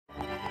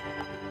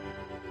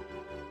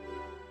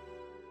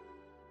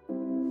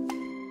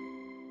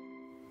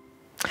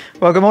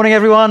Well, good morning,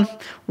 everyone.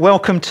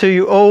 Welcome to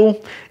you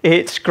all.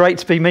 It's great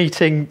to be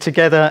meeting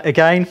together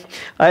again.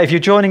 If you're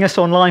joining us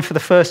online for the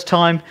first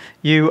time,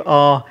 you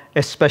are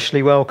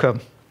especially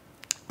welcome.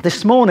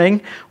 This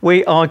morning,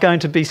 we are going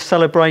to be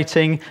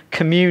celebrating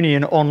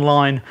communion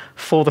online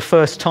for the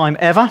first time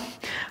ever.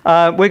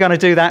 We're going to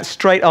do that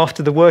straight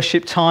after the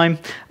worship time,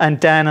 and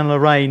Dan and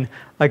Lorraine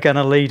are going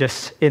to lead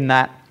us in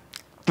that.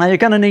 Now, you're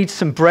going to need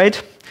some bread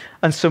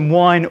and some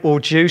wine or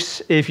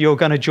juice if you're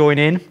going to join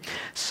in.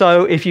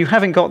 So if you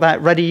haven't got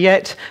that ready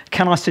yet,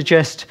 can I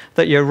suggest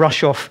that you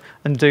rush off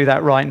and do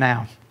that right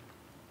now?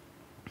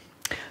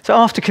 So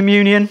after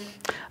communion,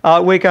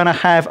 we're going to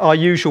have our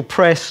usual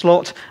prayer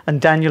slot, and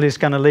Daniel is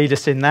going to lead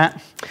us in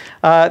that.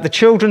 The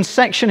children's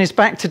section is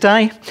back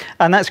today,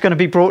 and that's going to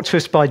be brought to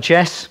us by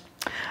Jess.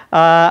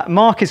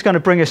 Mark is going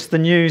to bring us the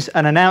news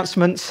and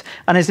announcements,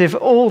 and as if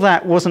all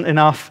that wasn't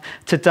enough,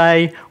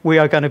 today we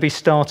are going to be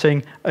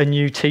starting a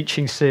new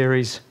teaching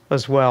series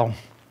as well.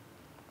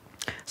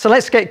 So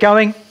let's get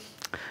going.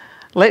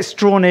 Let's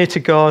draw near to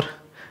God.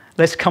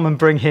 Let's come and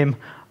bring him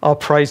our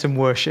praise and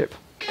worship.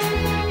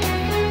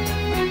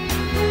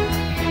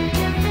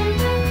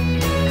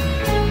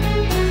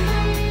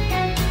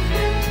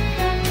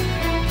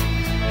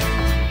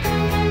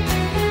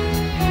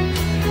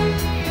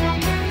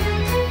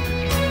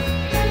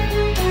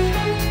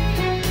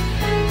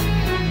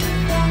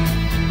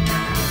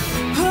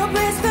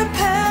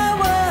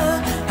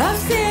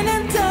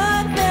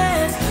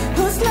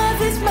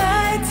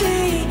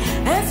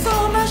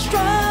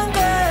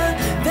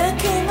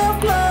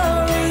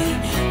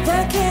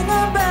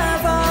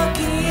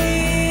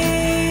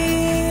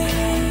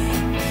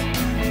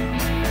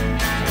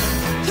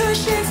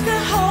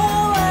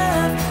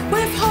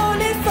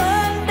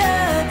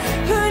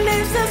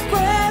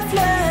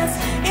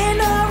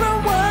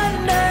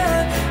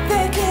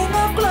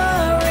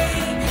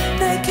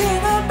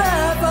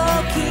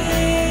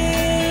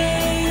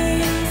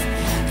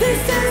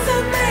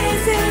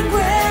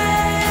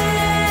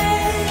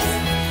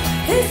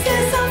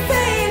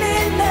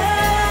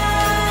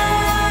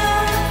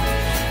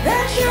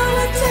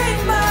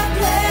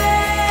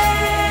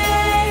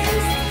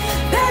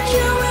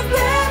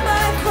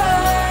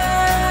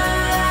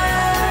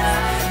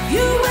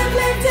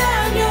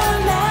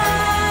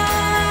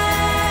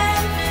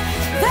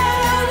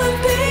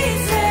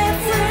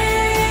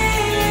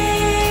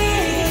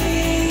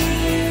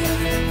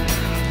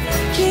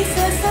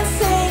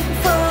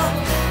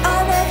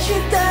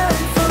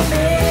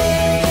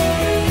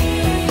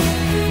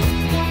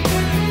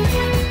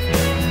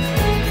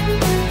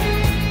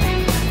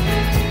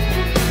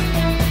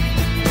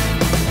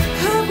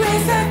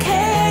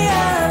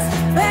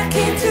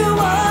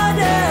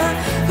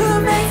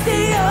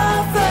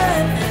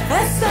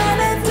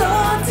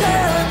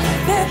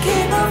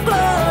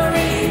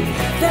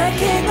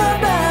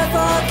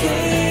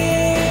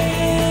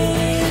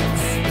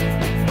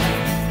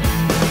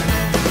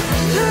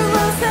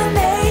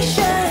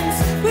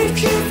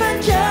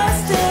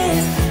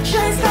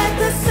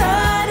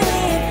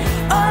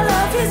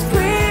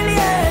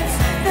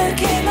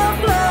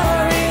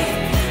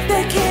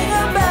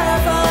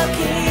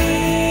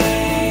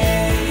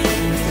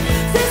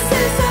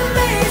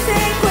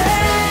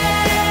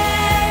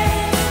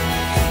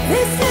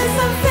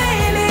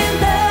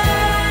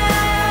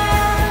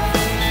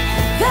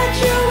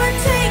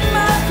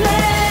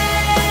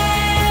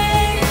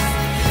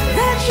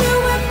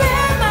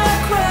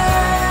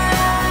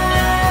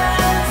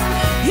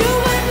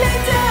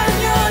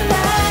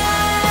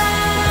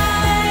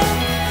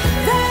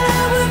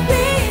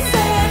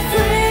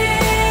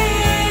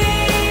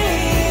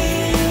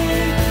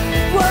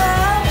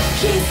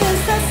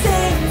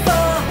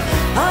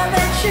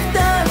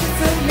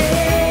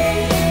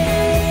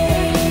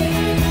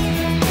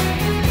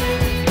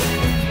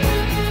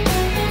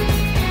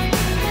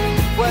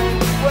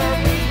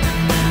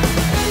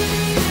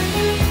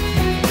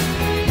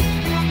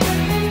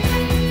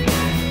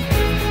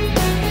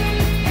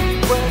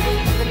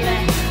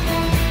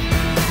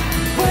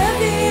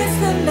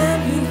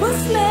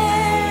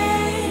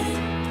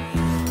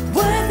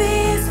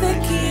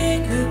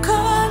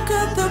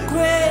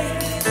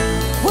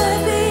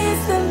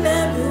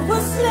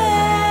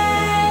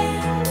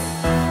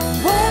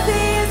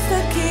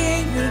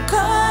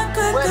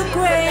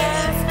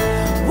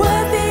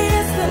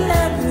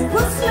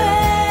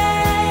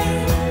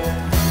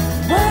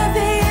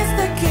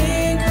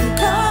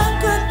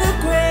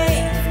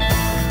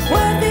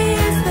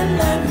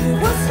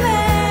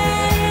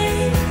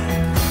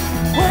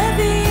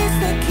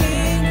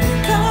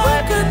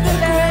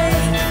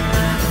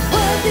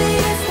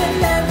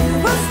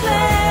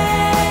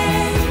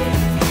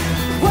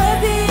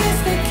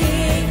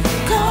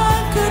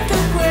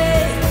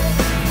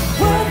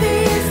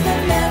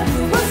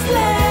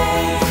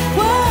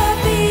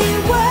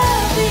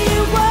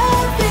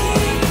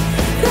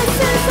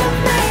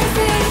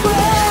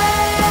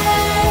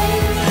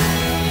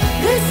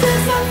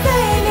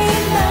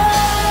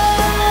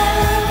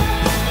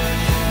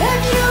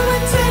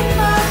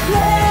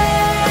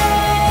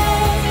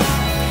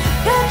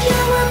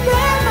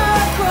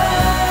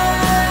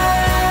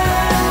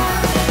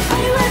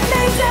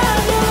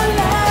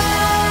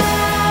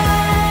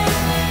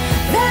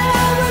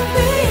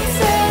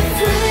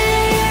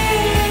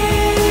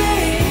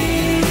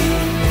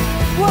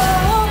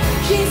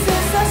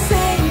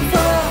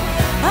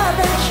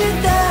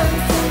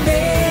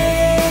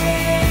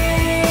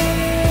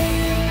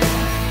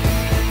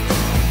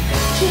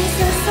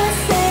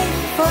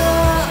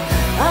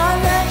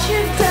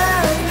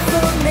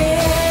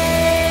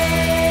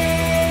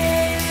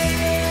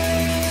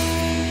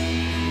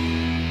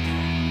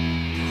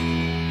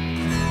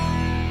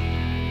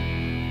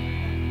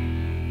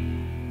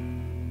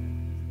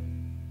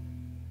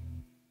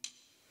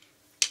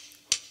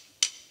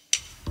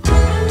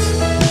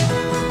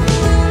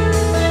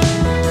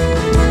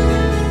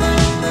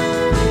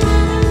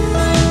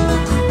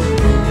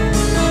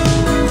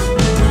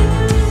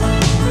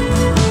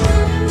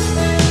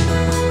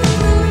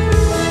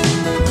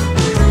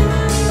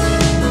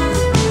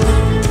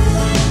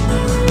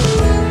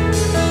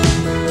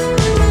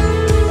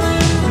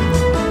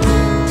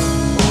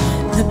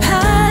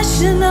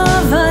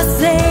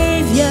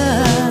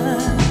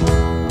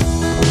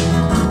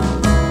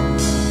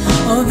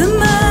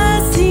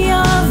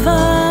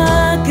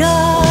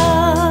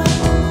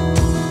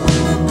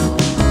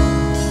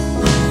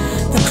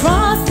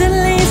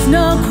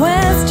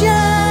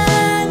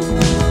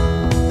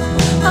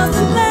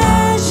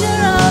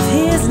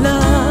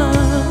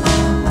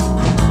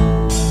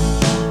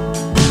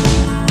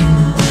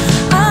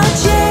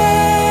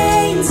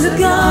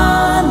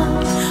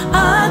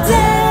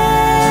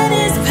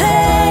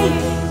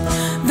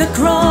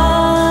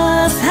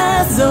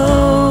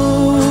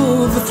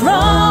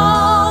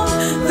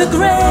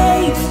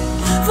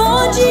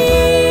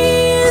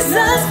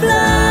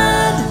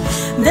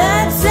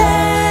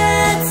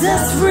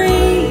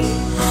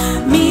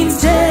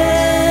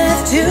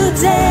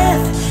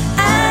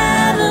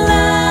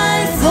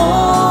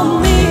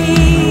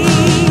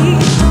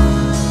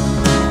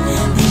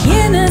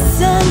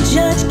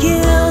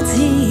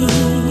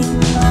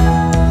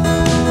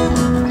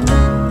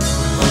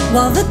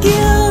 While the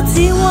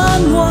guilty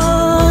one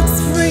walks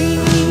free,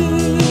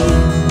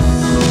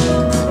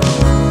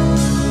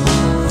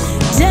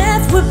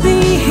 death would be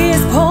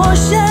his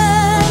portion,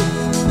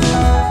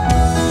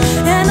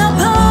 and a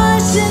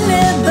partial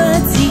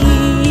liberty.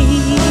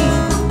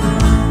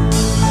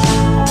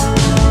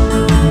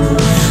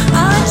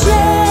 Our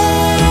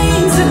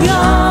chains are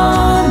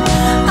gone,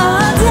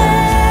 our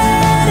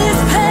debt is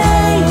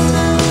paid,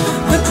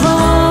 the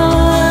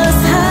cross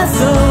has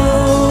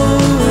overthrown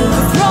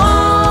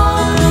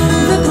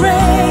the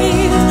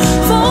grave.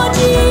 For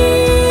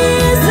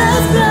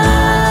Jesus'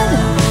 blood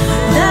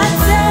that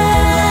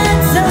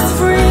sets us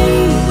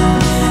free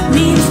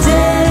means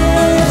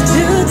death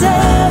to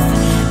death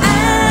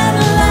and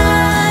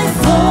life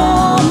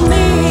for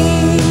me.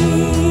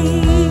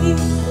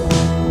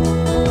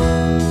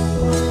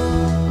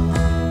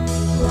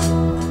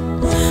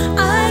 I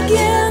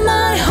give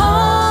my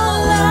whole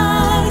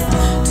life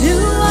to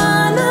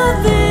honor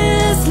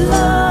this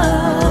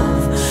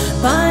love.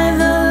 By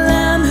the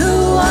Lamb who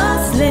was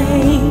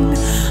slain,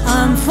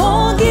 I'm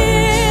forgiven.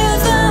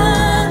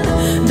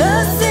 The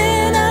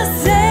sinner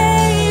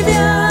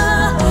Savior,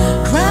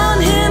 crown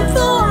him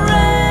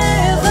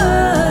forever.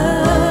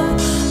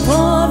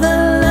 For the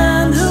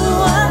Lamb who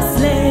was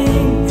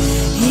slain,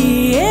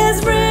 he is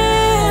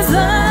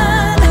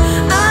risen.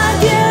 I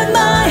give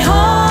my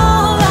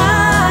whole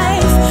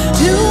life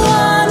to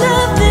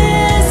honor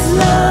this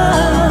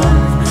love.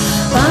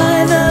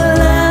 By the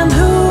Lamb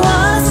who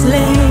was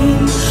slain,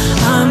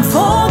 I'm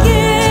forgiven.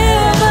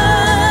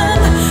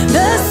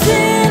 The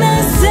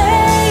sinner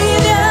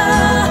Savior,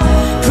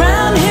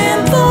 crown him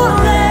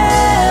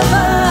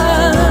forever.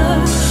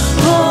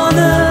 For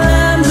the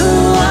Lamb who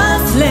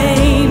was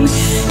slain,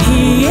 he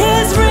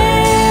is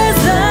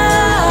risen.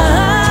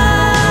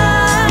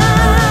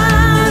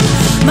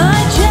 My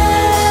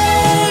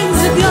chains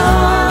are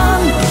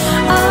gone,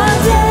 our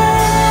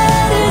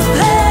debt is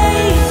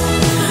paid,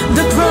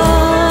 the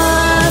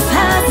cross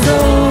has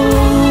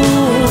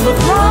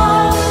overthrown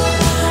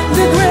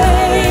the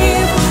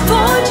grave.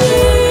 For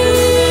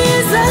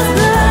Jesus'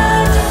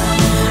 blood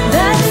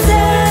that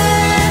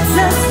sets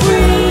us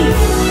free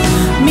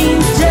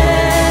means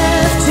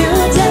death to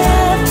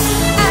death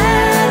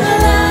and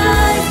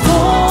life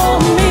for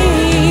me.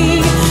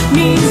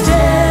 Means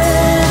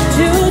death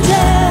to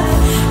death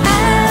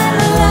and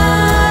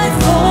life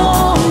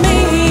for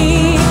me.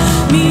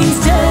 Means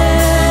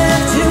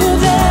death to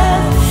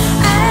death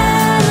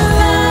and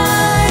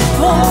life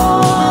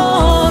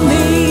for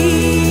me.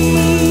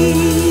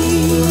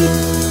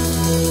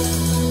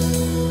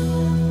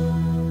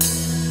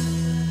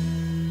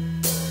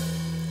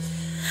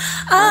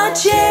 Our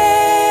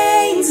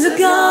chains are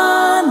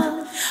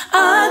gone,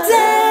 our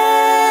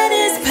debt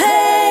is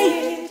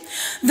paid,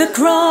 the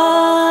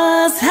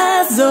cross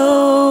has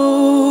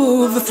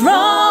overthrown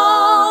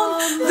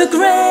the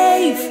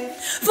grave.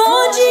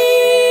 For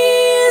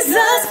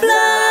Jesus'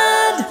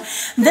 blood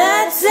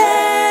that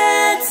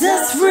sets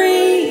us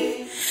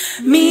free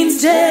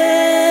means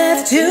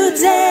death to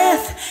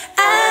death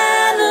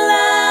and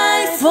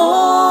life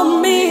for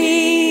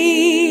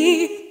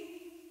me.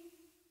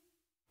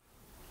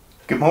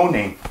 Good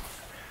morning.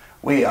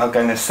 We are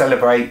going to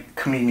celebrate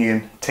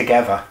communion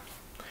together.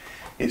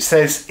 It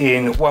says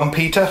in 1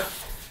 Peter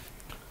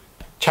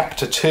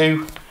chapter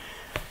 2,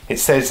 it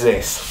says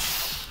this: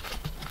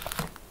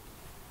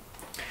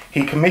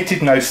 He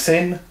committed no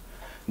sin,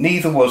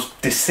 neither was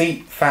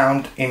deceit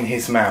found in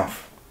his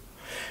mouth.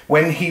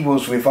 When he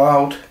was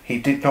reviled, he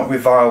did not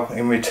revile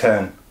in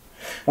return.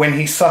 When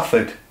he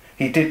suffered,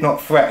 he did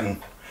not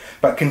threaten,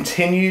 but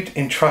continued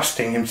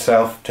entrusting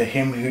himself to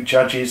him who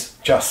judges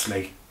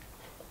justly.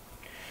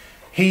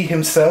 He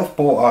himself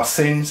bore our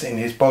sins in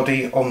his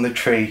body on the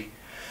tree,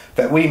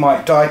 that we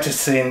might die to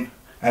sin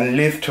and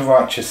live to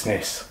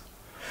righteousness.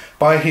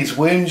 By his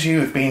wounds you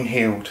have been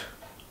healed.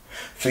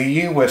 For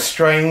you were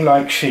straying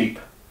like sheep,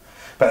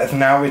 but have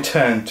now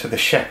returned to the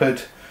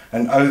shepherd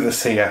and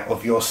overseer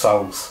of your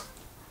souls.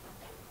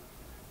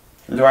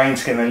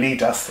 Lorraine's going to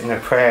lead us in a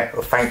prayer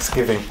of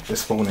thanksgiving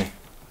this morning.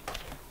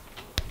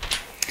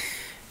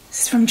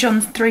 This is from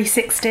John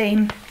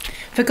 3:16.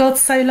 For God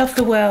so loved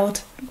the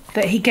world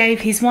that he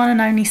gave his one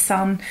and only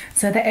Son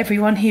so that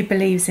everyone who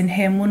believes in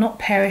him will not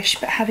perish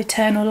but have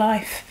eternal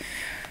life.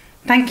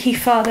 Thank you,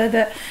 Father,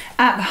 that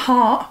at the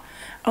heart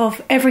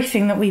of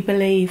everything that we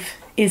believe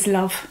is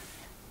love.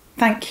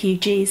 Thank you,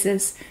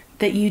 Jesus,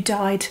 that you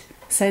died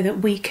so that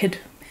we could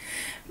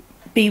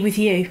be with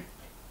you.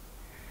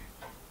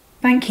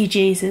 Thank you,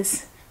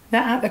 Jesus,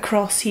 that at the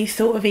cross you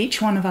thought of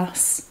each one of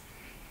us.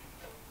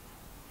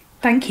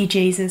 Thank you,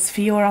 Jesus,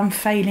 for your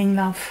unfailing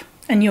love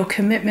and your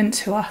commitment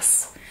to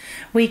us.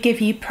 We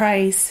give you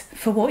praise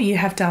for what you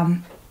have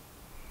done.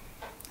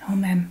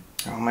 Amen.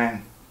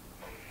 Amen.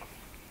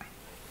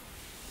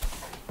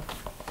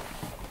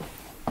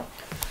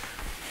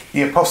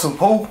 The Apostle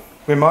Paul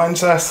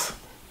reminds us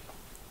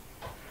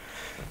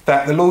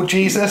that the Lord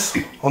Jesus,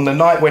 on the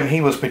night when he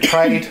was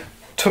betrayed,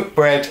 took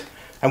bread,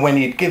 and when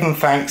he had given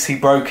thanks, he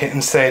broke it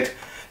and said,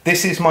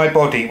 "This is my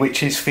body,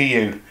 which is for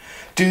you.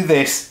 Do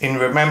this in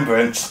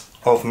remembrance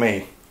of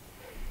me."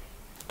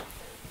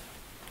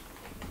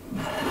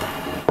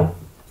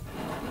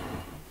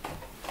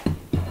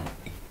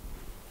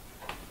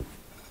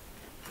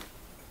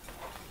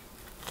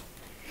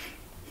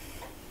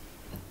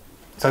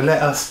 So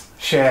let us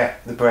share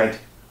the bread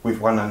with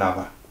one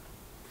another.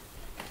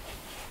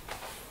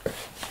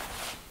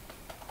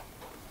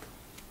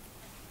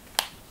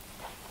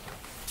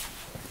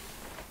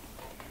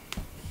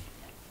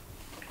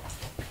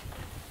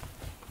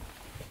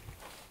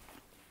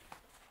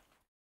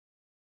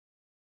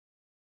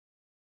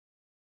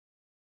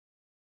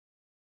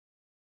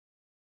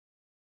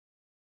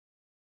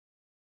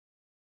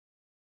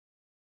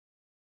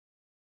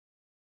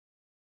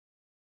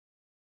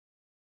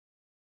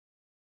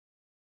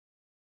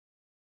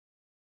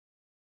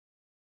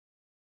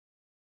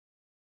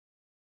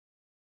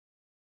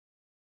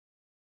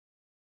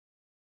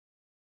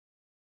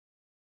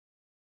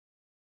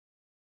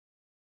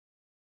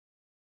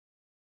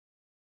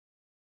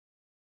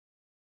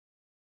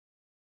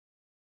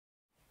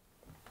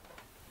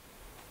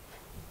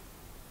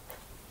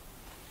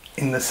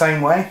 In the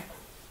same way,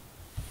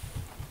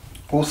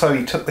 also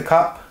he took the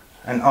cup,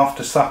 and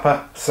after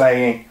supper,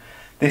 saying,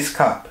 "This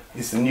cup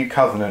is the new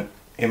covenant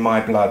in my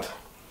blood.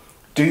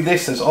 Do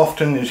this as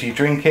often as you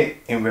drink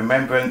it in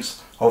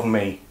remembrance of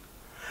me.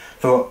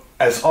 For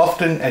as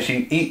often as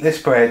you eat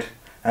this bread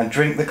and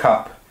drink the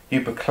cup,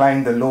 you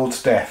proclaim the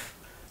Lord's death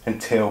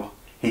until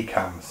he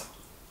comes."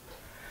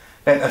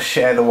 Let us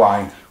share the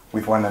wine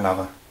with one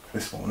another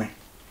this morning.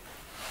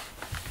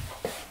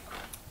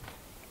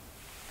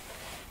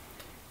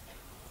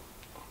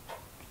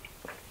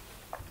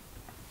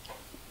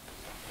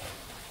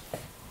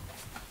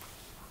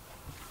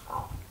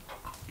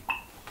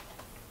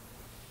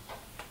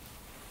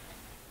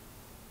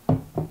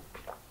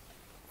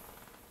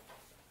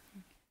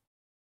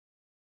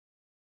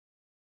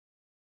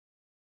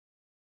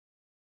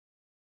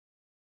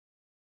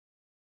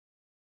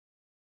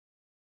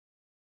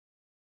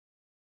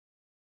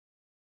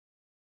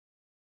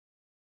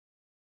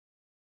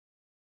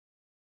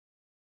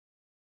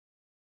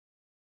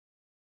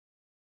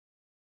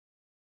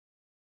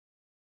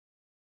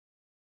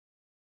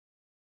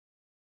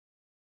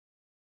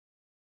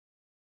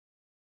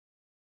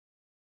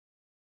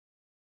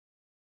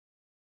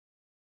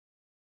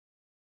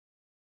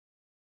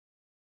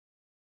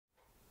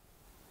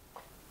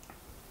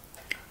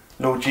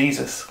 Lord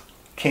Jesus,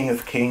 King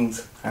of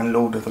Kings and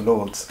Lord of the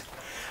Lords,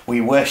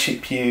 we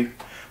worship you,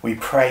 we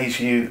praise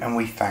you, and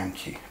we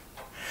thank you.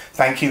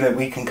 Thank you that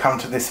we can come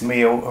to this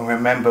meal and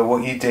remember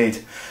what you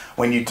did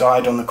when you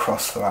died on the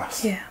cross for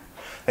us. Yeah.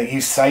 That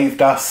you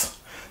saved us,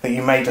 that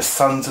you made us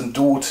sons and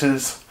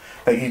daughters,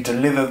 that you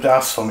delivered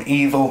us from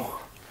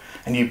evil,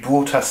 and you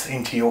brought us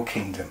into your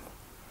kingdom.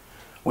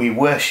 We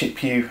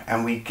worship you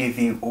and we give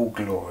you all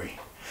glory.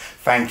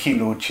 Thank you,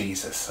 Lord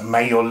Jesus, and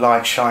may your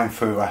light shine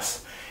through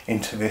us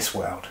into this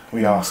world.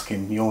 We ask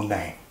in your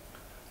name.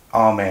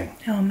 Amen.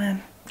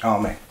 Amen.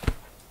 Amen.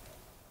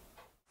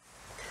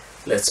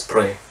 Let's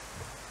pray.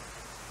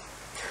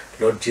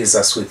 Lord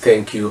Jesus, we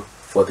thank you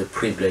for the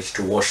privilege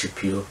to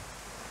worship you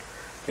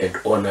and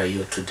honor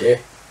you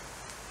today.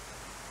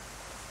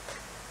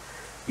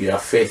 You are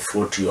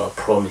faithful to your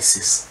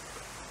promises.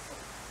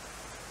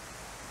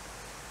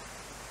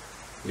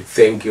 We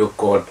thank you,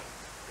 God,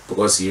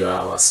 because you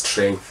are our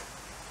strength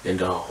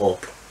and our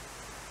hope.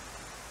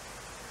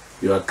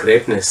 Your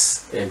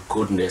greatness and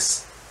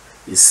goodness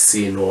is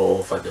seen all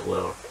over the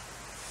world.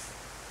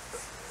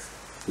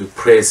 We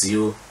praise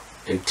you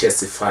and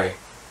testify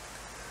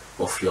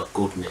of your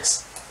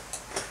goodness.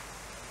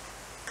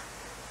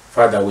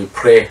 Father, we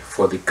pray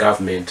for the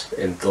government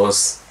and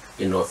those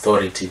in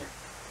authority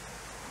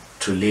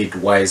to lead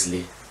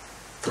wisely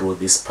through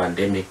this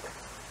pandemic.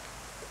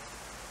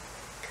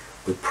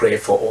 We pray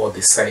for all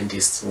the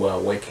scientists who are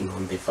working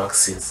on the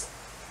vaccines,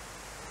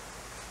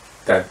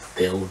 that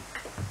they would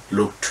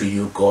look to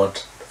you, God,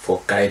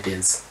 for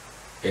guidance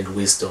and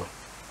wisdom.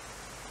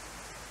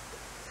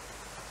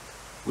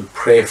 We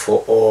pray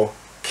for all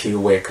key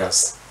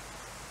workers,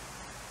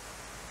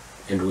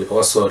 and we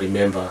also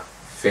remember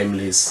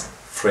families,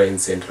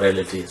 friends and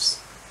relatives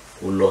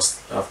who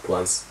lost loved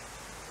ones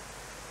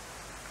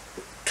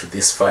to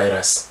this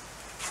virus.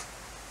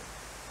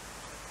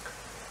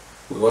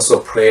 We also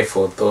pray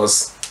for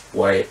those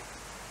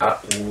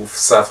who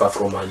suffer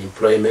from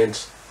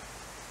unemployment,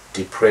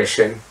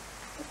 depression,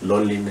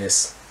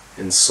 loneliness,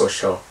 and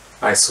social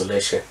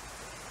isolation.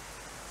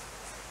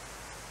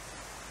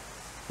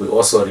 We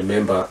also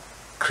remember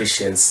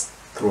Christians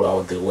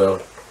throughout the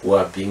world who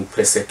are being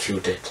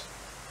persecuted.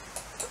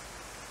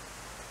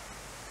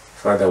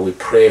 Father, we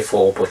pray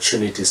for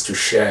opportunities to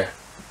share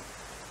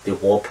the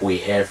hope we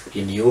have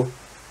in you,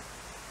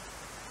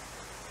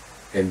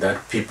 and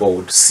that people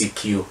would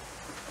seek you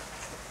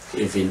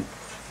even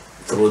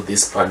through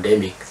this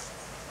pandemic.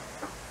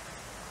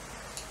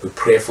 We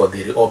pray for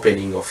the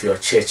reopening of your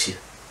churches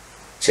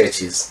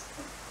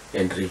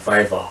and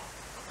revival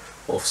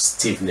of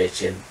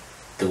Stevenage and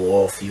the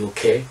whole of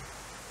UK.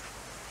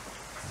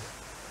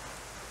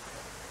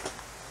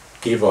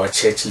 Give our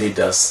church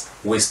leaders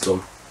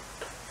wisdom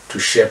to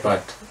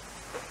shepherd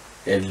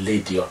and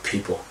lead your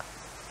people.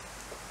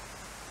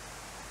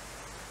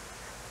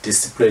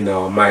 Discipline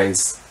our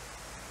minds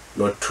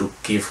not to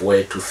give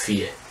way to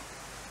fear,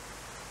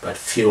 but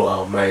fill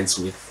our minds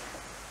with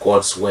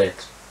God's word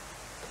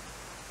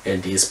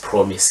and His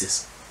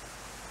promises.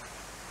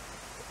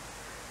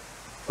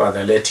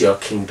 Father, let your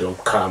kingdom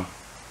come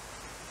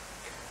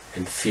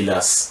and fill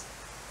us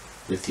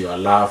with your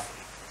love,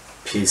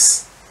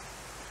 peace,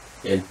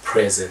 and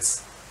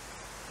presence.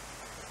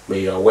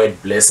 May your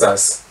word bless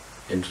us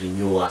and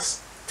renew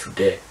us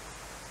today.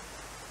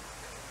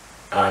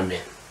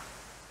 Amen.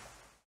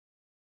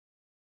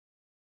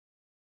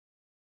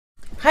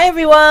 Hi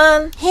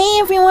everyone! Hey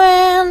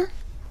everyone!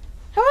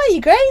 How are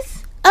you,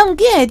 Grace? I'm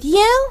good,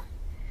 you?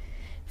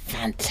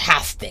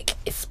 Fantastic!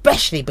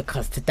 Especially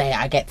because today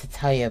I get to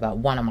tell you about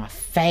one of my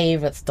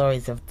favourite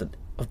stories of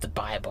the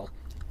Bible.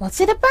 What's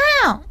it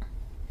about?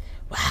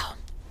 Well,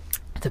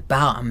 it's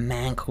about a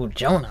man called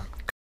Jonah.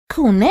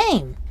 Cool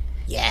name.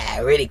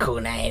 Yeah, really cool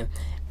name.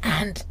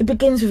 And it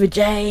begins with a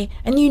J,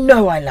 and you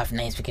know I love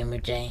names beginning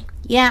with J.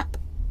 Yep.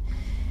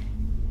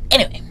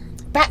 Anyway,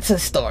 back to the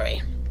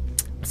story.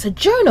 So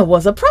Jonah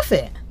was a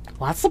prophet.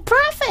 What's a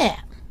prophet?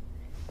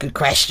 Good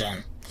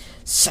question.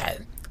 So,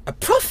 a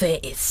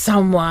prophet is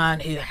someone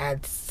who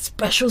had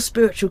special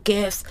spiritual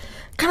gifts,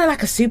 kind of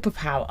like a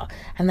superpower,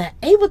 and they're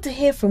able to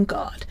hear from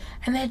God,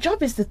 and their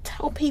job is to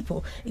tell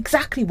people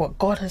exactly what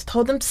God has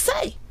told them to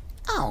say.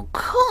 Oh,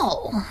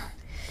 cool.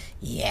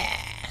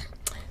 Yeah.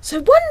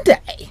 So one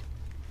day,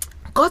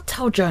 God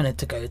told Jonah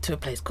to go to a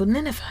place called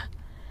Nineveh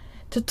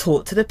to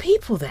talk to the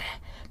people there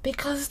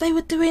because they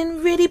were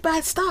doing really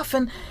bad stuff,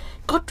 and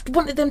God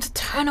wanted them to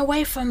turn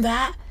away from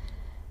that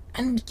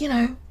and,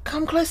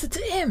 come closer to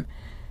Him.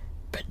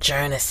 But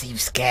Jonah seemed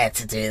scared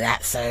to do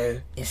that,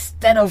 so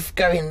instead of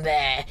going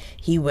there,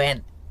 he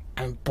went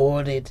and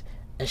boarded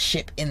a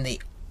ship in the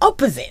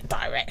opposite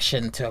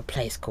direction to a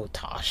place called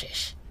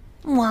Tarshish.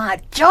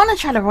 What? Jonah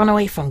tried to run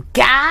away from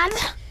God?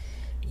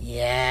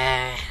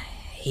 Yeah,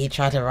 he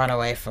tried to run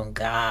away from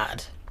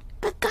God.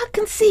 But God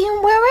can see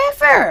him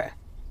wherever.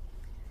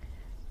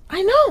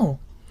 I know,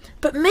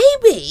 but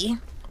maybe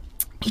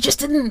he just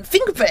didn't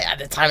think of it at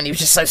the time and he was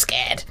just so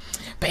scared.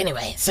 But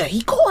anyway, so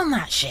he got on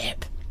that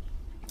ship.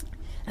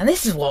 And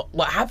this is what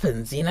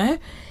happens, He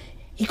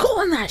got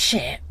on that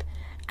ship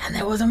and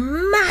there was a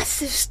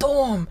massive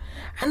storm.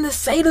 And the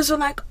sailors were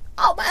like,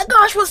 oh my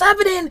gosh, what's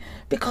happening?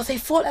 Because they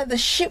thought that the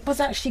ship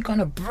was actually going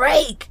to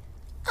break.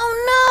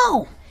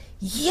 Oh no!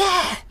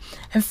 Yeah.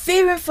 And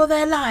fearing for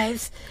their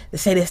lives, the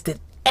sailors did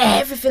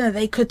everything that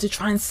they could to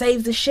try and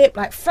save the ship,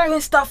 like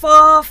throwing stuff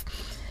off.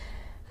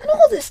 And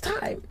all this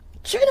time,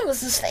 Jonah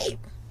was asleep.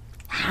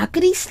 How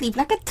could he sleep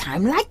like a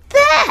time like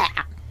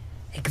that?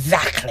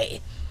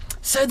 Exactly.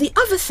 So the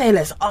other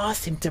sailors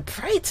asked him to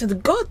pray to the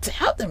God to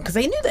help them because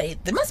they knew there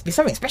must be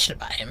something special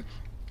about him.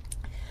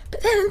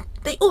 But then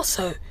they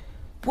also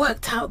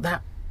worked out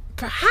that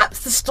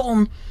perhaps the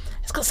storm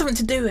has got something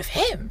to do with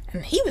him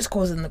and he was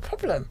causing the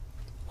problem.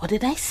 What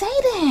did they say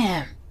to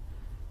him?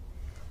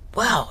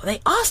 Well,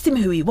 they asked him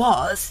who he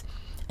was,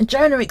 and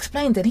Jonah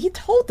explained, and he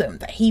told them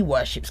that he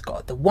worships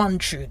God, the one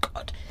true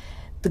God,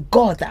 the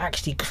God that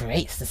actually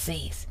creates the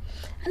seas.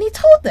 And he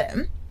told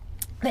them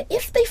that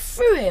if they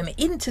threw him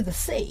into the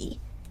sea,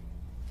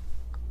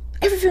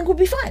 everything would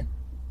be fine.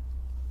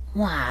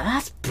 Wow,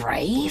 that's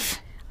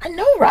brave. I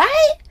know,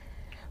 right?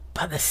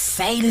 But the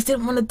sailors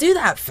didn't want to do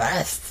that at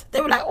first.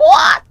 They were like,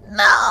 what?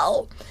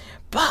 No.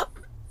 But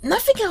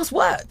nothing else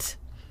worked.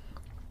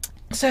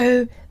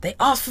 So they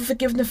asked for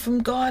forgiveness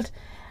from God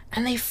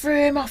and they threw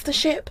him off the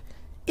ship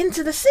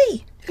into the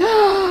sea.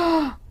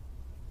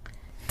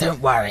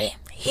 Don't worry,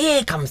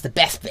 here comes the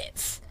best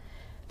bits.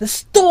 The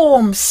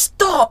storm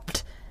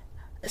stopped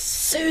as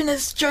soon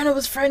as Jonah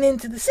was thrown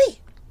into the sea.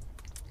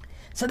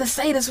 So the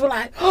sailors were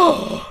like,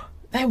 oh,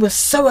 they were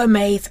so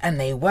amazed and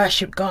they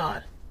worshipped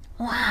God.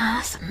 Wow,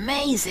 that's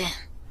amazing.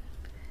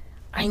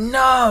 I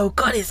know,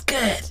 God is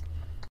good.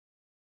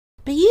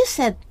 But you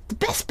said the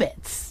best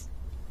bits.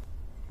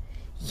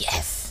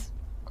 Yes.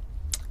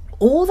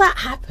 All that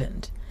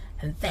happened,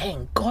 and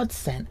then God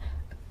sent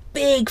a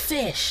big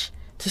fish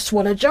to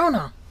swallow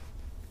Jonah.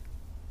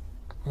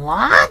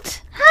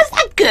 What? How's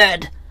that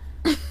good?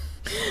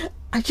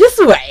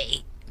 Just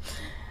wait.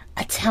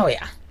 I tell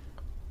ya.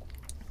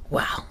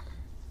 Well,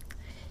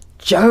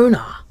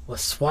 Jonah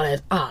was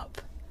swallowed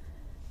up,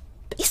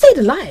 but he stayed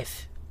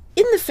alive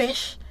in the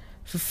fish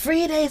for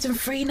 3 days and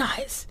 3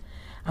 nights.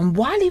 And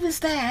while he was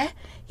there,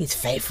 his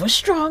faith was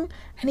strong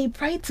and he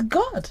prayed to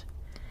God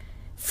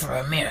for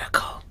a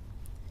miracle.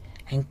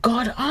 And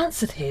God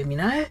answered him,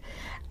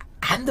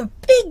 and the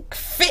big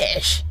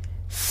fish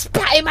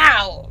spat him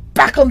out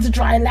back onto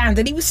dry land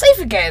and he was safe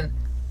again.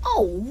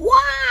 Oh,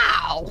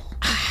 wow.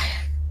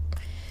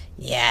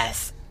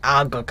 Yes,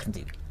 our God can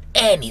do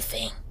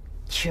anything.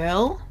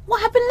 True.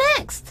 What happened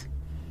next?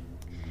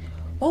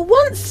 Well,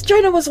 once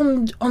Jonah was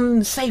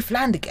on safe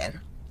land again,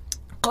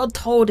 God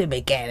told him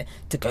again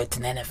to go to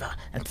Nineveh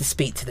and to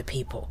speak to the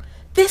people.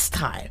 This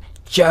time,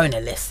 Jonah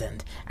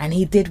listened and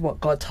he did what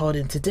God told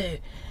him to do.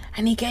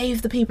 And he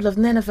gave the people of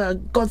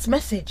Nineveh God's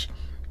message.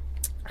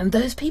 And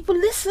those people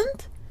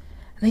listened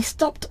and they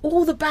stopped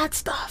all the bad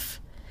stuff.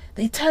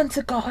 They turned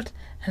to God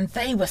and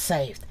they were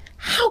saved.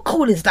 How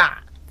cool is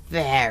that?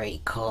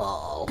 Very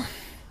cool.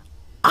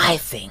 I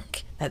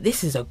think that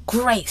this is a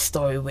great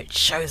story which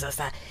shows us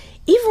that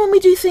even when we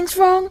do things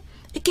wrong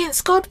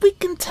against God, we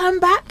can turn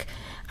back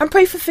and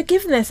pray for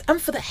forgiveness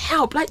and for the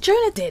help like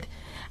Jonah did.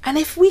 And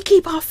if we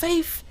keep our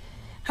faith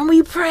and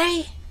we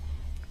pray,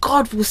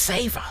 God will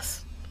save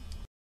us.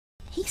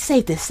 He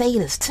saved the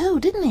sailors too,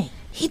 didn't he?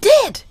 He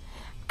did.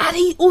 And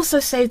he also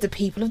saved the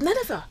people of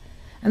Nineveh.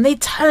 And they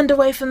turned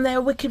away from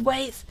their wicked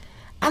ways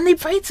and they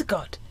prayed to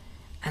God.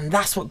 And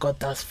that's what God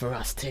does for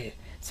us too.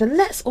 So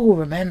let's all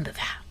remember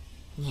that.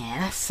 Yeah,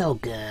 that's so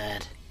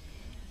good.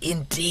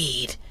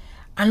 Indeed.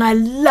 And I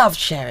loved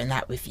sharing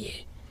that with you.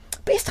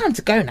 But it's time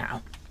to go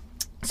now.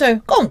 So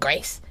go on,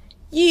 Grace.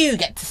 You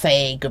get to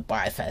say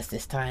goodbye first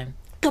this time.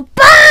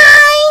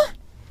 Goodbye!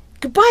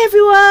 Goodbye,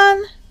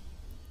 everyone!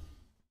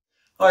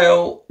 Hi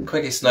all,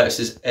 quickest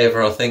notices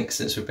ever I think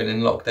since we've been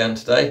in lockdown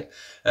today.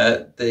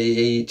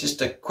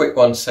 Just a quick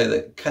one to say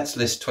that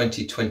Catalyst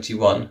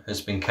 2021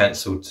 has been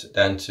cancelled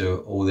down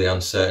to all the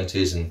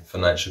uncertainties and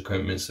financial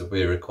commitments that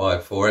we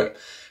required for it.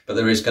 But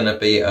there is going to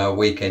be a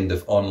weekend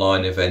of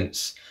online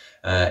events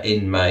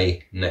in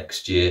May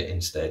next year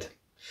instead.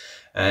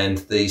 And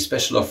the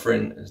special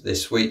offering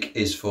this week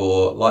is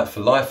for Light for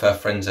Life, our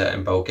friends out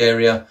in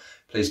Bulgaria.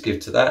 Please give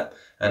to that,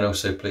 and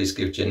also please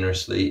give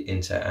generously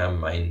into our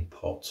main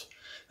pot.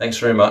 Thanks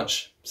very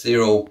much. See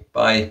you all.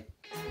 Bye.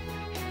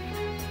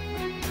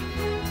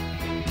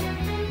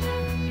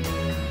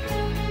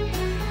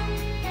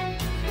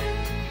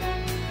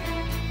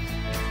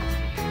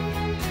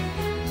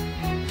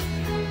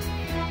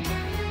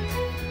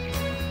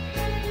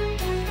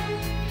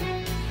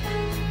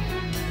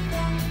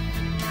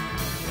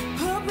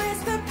 Who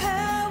breaks the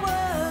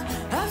power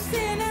of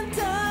sin and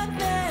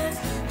darkness?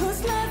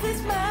 Whose love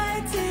is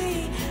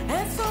mighty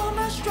and so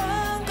much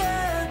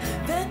stronger?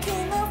 The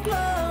King of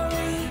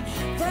glory,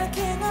 the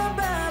King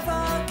above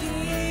all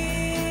kings.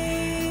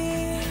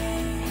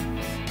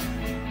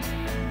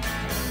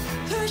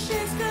 Who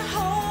shakes the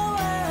whole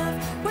earth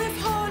with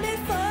holy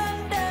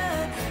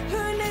thunder?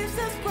 Who leaves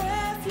us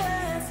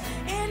breathless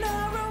in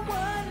awe and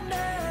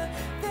wonder?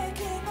 The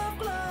King of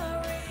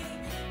glory,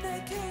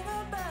 the King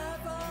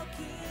above all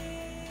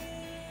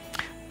kings.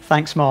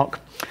 Thanks, Mark.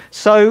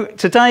 So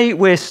today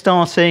we're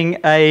starting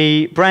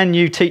a brand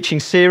new teaching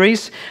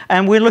series,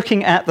 and we're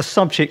looking at the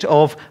subject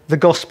of the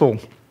gospel.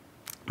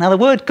 Now, the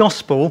word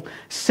gospel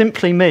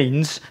simply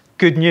means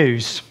good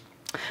news.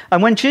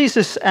 And when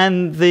Jesus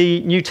and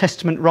the New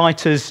Testament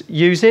writers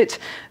use it,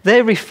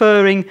 they're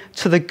referring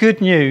to the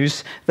good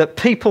news that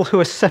people who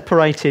are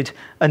separated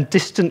and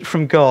distant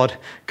from God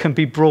can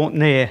be brought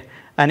near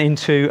and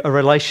into a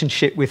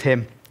relationship with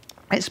him.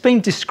 It's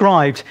been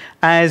described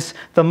as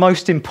the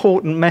most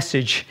important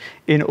message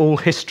in all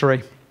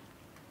history.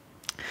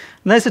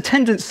 And there's a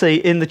tendency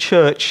in the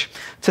church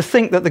to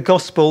think that the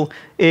gospel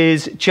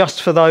is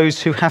just for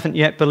those who haven't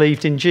yet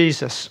believed in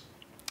Jesus.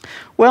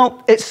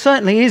 Well, it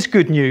certainly is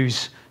good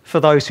news for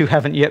those who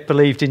haven't yet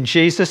believed in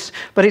Jesus,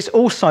 but it's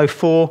also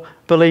for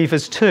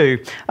believers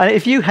too. And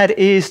if you had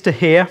ears to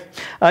hear,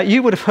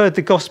 you would have heard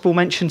the gospel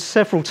mentioned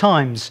several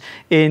times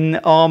in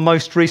our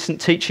most recent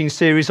teaching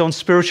series on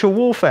spiritual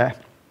warfare.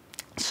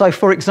 So,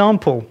 for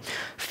example,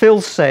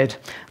 Phil said,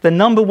 the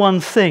number one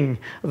thing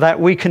that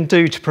we can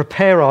do to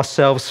prepare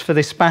ourselves for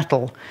this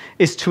battle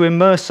is to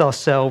immerse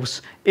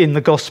ourselves in the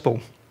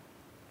gospel.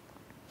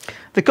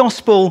 The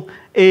gospel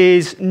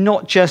is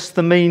not just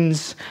the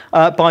means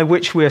by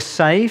which we are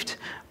saved,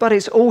 but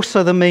it's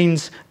also the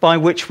means by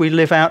which we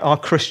live out our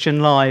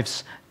Christian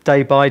lives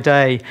day by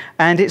day.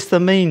 And it's the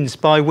means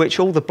by which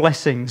all the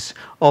blessings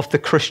of the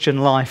Christian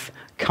life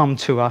come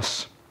to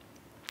us.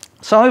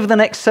 So over the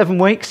next 7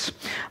 weeks,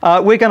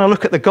 we're going to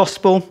look at the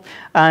gospel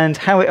and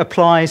how it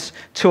applies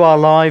to our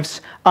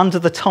lives under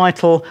the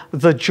title,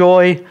 The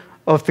Joy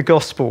of the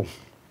Gospel.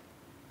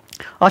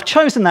 I've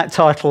chosen that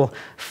title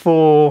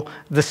for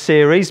the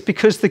series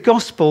because the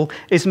gospel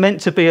is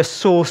meant to be a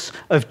source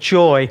of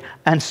joy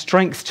and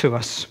strength to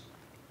us.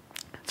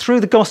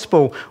 Through the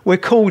gospel, we're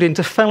called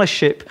into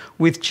fellowship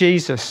with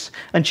Jesus,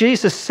 and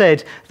Jesus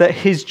said that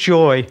his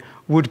joy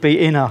would be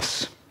in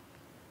us.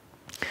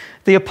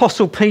 The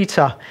Apostle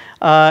Peter,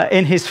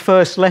 in his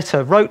first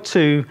letter, wrote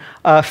to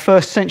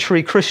first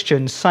century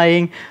Christians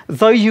saying,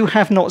 "Though you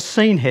have not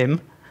seen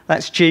him,"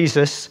 that's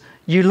Jesus,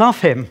 "you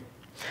love him.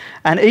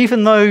 And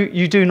even though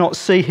you do not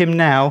see him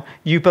now,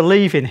 you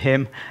believe in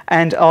him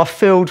and are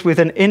filled with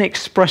an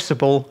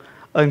inexpressible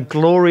and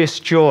glorious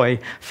joy,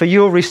 for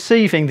you are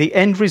receiving the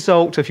end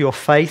result of your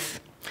faith,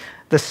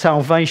 the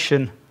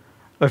salvation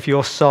of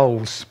your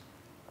souls."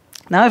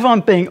 Now, if I'm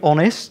being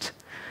honest,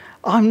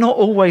 I'm not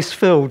always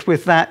filled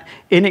with that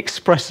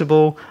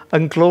inexpressible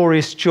and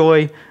glorious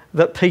joy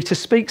that Peter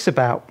speaks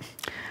about.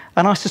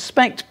 And I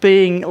suspect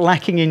being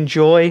lacking in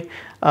joy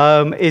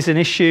is an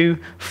issue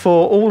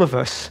for all of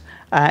us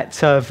at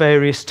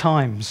various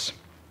times.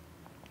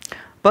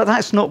 But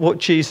that's not what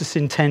Jesus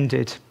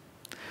intended.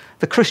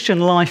 The Christian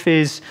life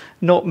is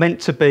not meant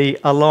to be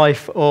a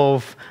life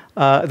of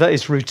that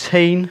is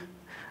routine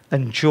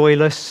and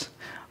joyless,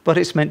 but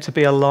it's meant to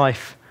be a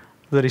life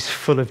that is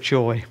full of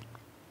joy.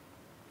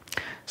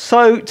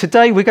 So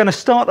today we're going to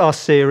start our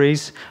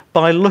series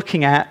by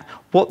looking at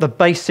what the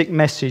basic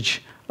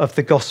message of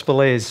the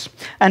gospel is.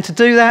 And to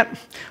do that,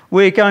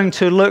 we're going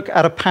to look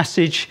at a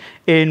passage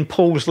in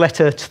Paul's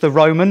letter to the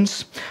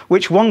Romans,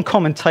 which one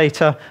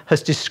commentator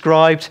has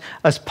described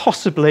as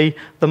possibly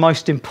the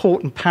most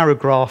important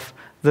paragraph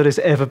that has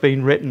ever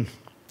been written.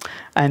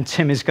 And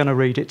Tim is going to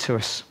read it to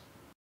us.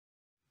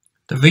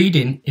 The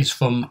reading is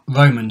from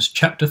Romans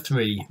chapter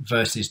 3,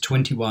 verses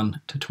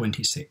 21 to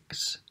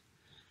 26.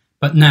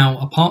 But now,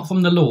 apart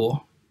from the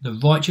law, the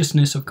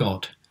righteousness of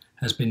God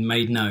has been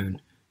made known,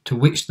 to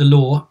which the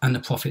law and the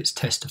prophets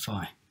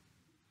testify.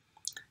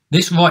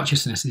 This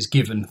righteousness is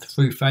given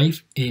through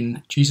faith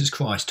in Jesus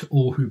Christ to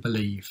all who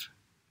believe.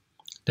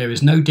 There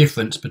is no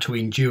difference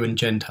between Jew and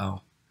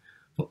Gentile,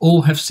 for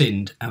all have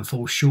sinned and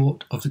fall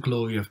short of the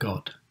glory of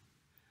God,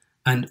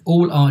 and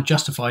all are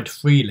justified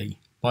freely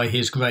by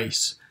his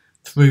grace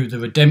through the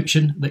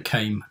redemption that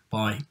came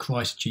by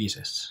Christ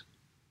Jesus.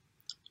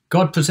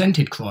 God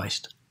presented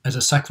Christ as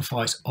a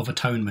sacrifice of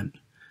atonement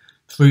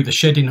through the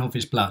shedding of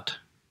his blood,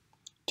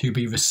 to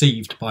be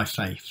received by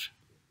faith.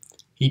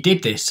 He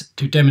did this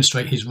to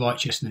demonstrate his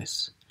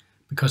righteousness,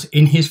 because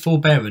in his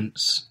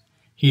forbearance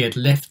he had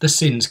left the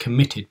sins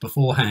committed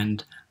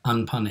beforehand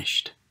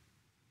unpunished.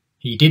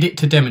 He did it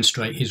to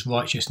demonstrate his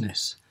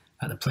righteousness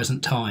at the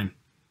present time,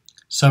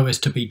 so as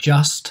to be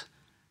just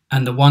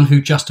and the one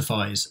who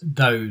justifies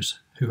those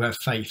who have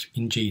faith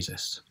in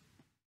Jesus.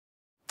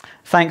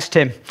 Thanks,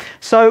 Tim.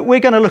 So we're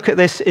going to look at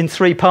this in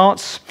three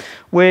parts.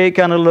 We're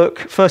going to look,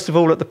 first of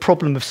all, at the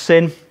problem of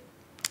sin.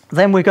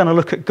 Then we're going to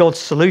look at God's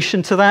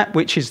solution to that,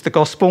 which is the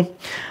gospel.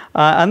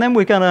 And then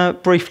we're going to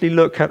briefly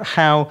look at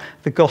how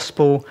the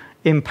gospel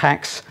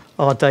impacts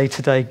our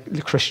day-to-day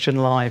Christian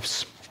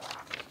lives.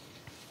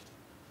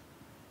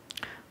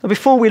 But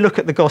before we look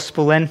at the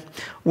gospel then,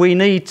 we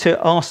need to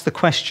ask the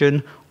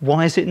question,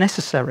 why is it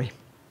necessary?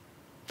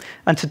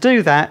 And to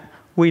do that,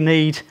 we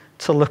need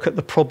to look at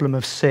the problem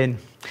of sin.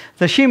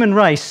 The human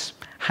race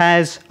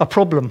has a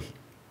problem.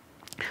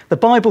 The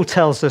Bible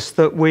tells us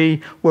that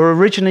we were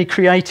originally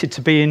created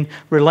to be in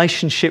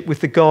relationship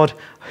with the God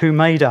who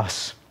made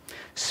us.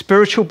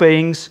 Spiritual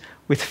beings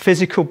with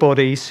physical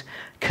bodies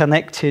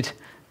connected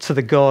to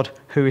the God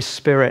who is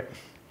spirit.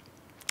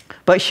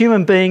 But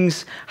human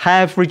beings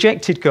have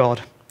rejected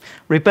God,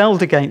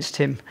 rebelled against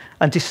him,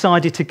 and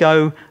decided to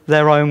go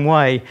their own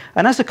way.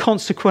 And as a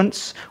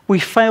consequence, we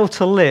fail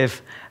to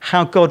live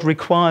how God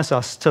requires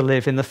us to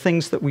live in the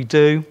things that we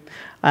do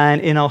and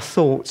in our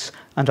thoughts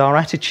and our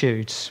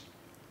attitudes.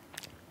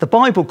 The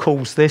Bible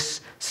calls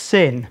this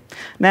sin.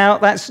 Now,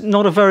 that's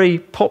not a very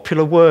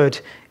popular word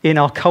in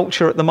our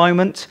culture at the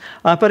moment,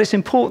 but it's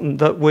important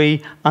that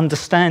we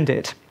understand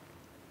it.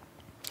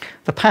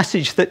 The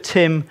passage that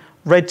Tim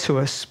read to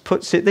us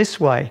puts it this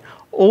way: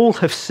 all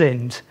have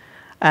sinned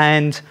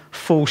and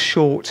fall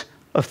short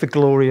of the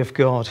glory of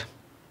God.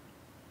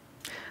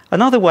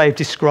 Another way of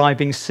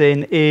describing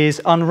sin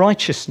is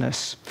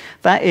unrighteousness.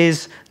 That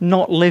is,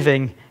 not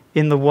living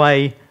in the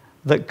way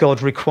that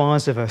God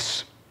requires of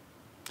us.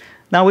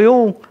 Now, we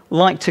all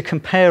like to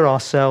compare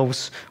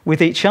ourselves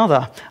with each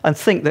other and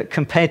think that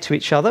compared to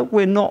each other,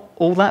 we're not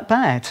all that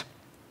bad.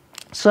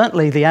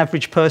 Certainly, the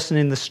average person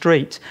in the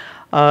street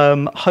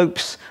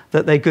hopes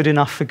that they're good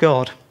enough for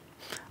God.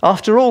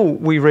 After all,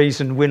 we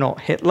reason we're not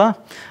Hitler,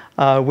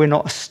 we're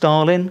not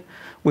Stalin,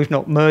 we've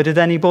not murdered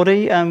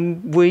anybody,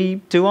 and we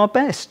do our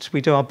best. We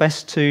do our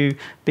best to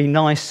be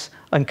nice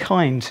and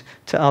kind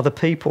to other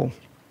people.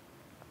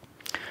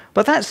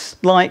 But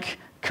that's like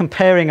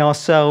comparing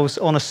ourselves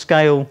on a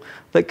scale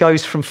that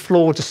goes from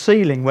floor to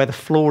ceiling, where the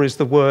floor is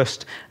the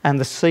worst and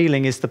the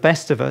ceiling is the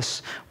best of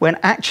us, when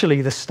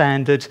actually the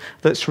standard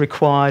that's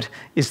required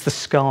is the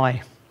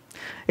sky.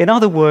 In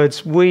other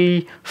words,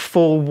 we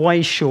fall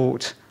way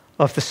short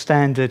of the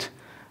standard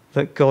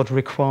that God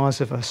requires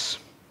of us.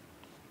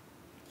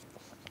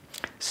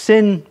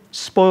 Sin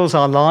spoils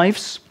our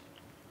lives.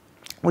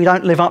 We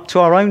don't live up to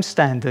our own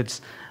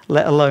standards,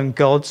 let alone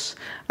God's,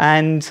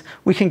 and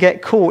we can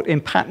get caught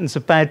in patterns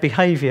of bad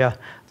behaviour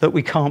that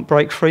we can't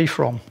break free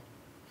from.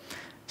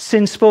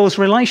 Sin spoils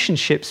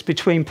relationships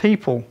between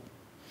people,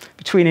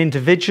 between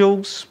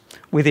individuals,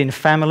 within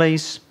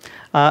families,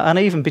 and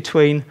even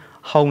between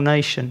whole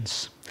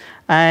nations.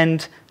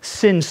 And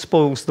sin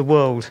spoils the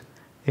world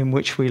in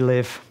which we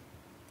live.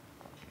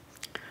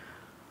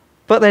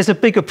 But there's a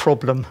bigger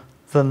problem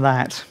than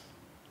that.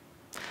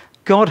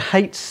 God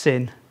hates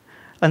sin,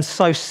 and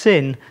so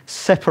sin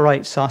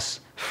separates us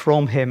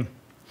from him.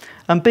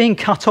 And being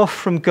cut off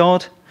from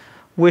God,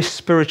 we're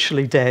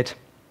spiritually dead.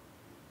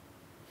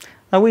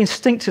 Now, we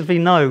instinctively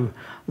know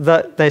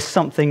that there's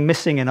something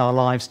missing in our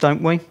lives,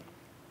 don't we?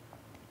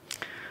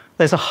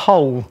 There's a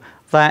hole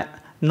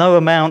that no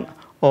amount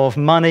of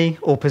money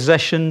or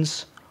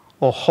possessions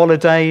or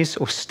holidays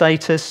or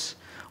status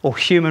or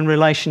human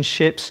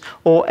relationships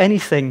or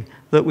anything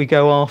that we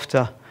go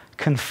after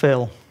can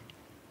fill.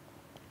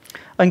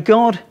 And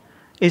God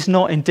is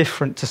not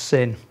indifferent to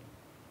sin.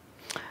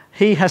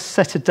 He has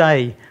set a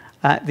day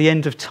at the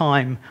end of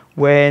time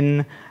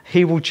when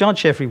he will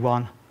judge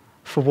everyone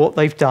for what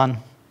they've done,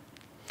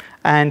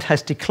 and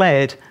has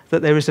declared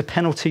that there is a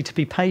penalty to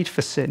be paid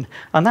for sin,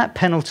 and that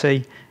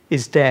penalty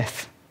is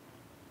death.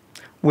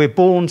 We're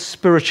born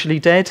spiritually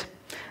dead,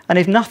 and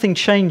if nothing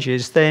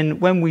changes, then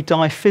when we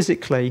die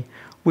physically,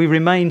 we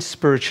remain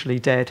spiritually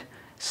dead,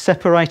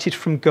 separated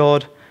from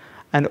God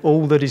and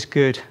all that is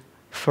good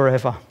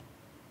forever.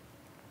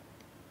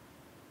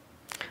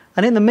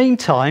 And in the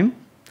meantime,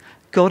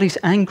 God is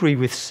angry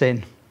with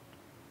sin.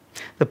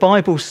 The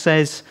Bible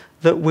says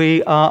that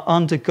we are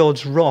under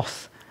God's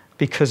wrath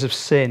because of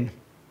sin.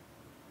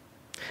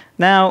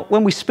 Now,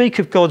 when we speak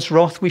of God's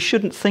wrath, we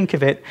shouldn't think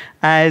of it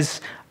as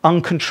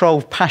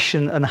uncontrolled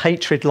passion and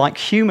hatred like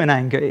human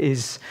anger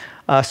is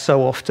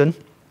so often.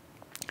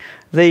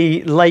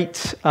 The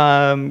late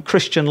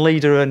Christian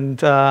leader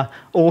and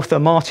author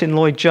Martin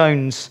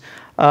Lloyd-Jones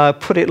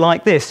put it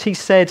like this. He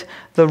said,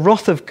 "The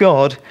wrath of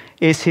God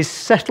is his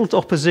settled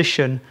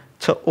opposition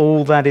to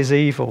all that is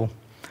evil,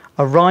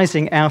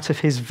 arising out of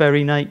his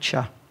very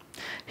nature.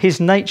 His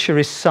nature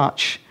is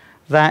such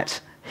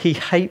that he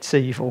hates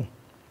evil."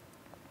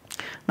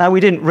 Now, we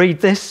didn't read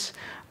this,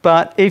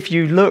 but if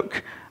you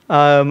look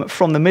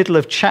from the middle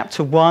of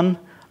chapter 1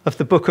 of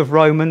the book of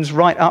Romans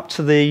right up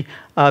to the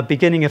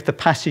beginning of the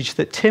passage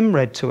that Tim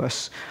read to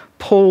us,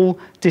 Paul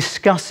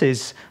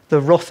discusses the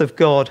wrath of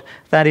God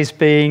that is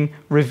being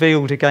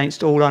revealed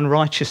against all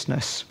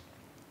unrighteousness.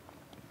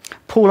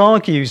 Paul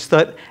argues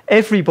that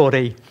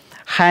everybody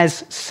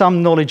has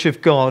some knowledge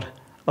of God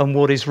and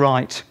what is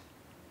right,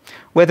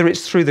 whether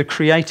it's through the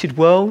created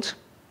world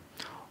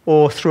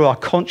or through our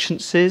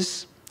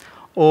consciences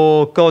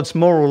or God's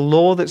moral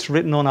law that's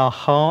written on our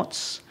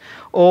hearts,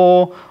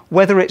 or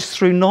whether it's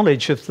through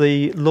knowledge of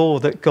the law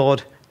that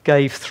God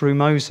gave through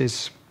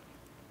Moses.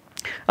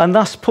 And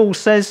thus Paul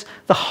says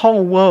the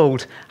whole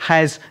world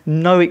has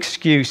no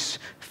excuse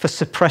for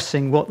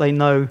suppressing what they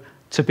know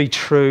to be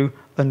true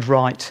and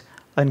right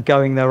and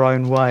going their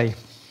own way.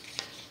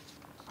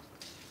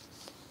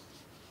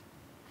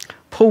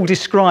 Paul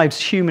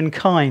describes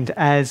humankind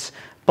as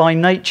by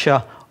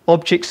nature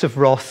objects of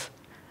wrath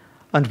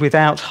and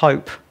without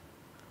hope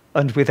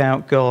and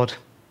without God.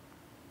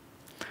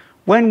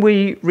 When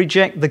we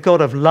reject the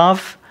God of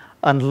love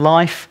and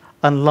life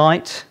and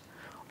light,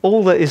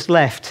 all that is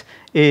left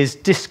is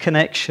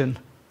disconnection,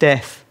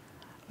 death,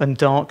 and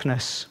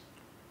darkness.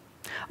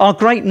 Our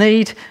great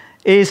need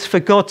is for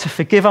God to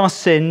forgive our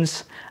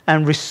sins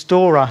and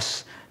restore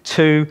us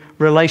to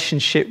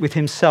relationship with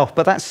himself.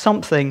 But that's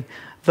something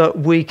that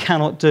we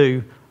cannot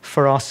do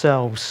for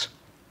ourselves,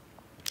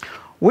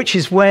 which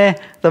is where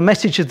the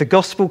message of the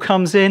gospel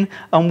comes in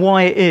and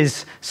why it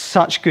is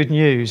such good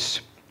news.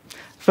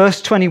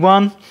 Verse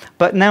 21,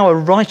 "But now a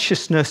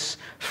righteousness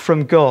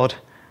from God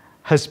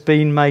has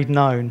been made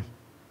known."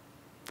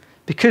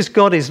 Because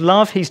God is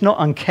love, he's not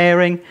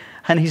uncaring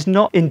and he's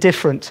not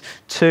indifferent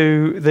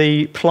to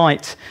the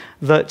plight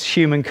that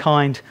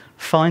humankind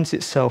finds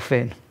itself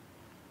in.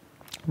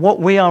 What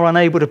we are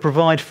unable to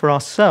provide for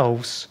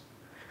ourselves,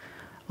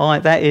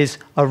 that is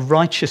a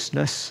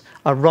righteousness,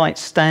 a right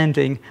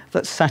standing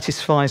that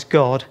satisfies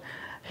God,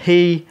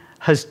 he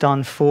has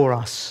done for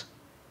us.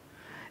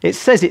 It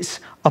says it's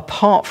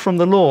apart from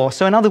the law.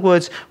 So in other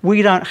words,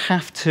 we don't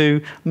have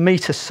to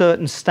meet a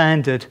certain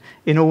standard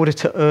in order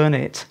to earn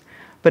it.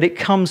 But it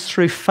comes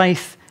through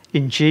faith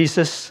in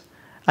Jesus,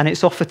 and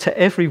it's offered to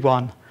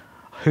everyone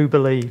who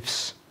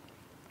believes.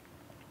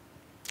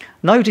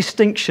 No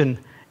distinction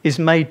is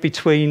made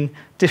between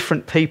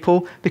different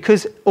people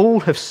because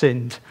all have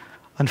sinned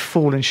and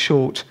fallen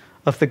short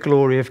of the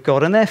glory of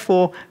God. And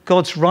therefore,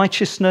 God's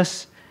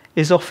righteousness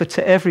is offered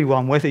to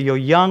everyone, whether you're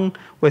young,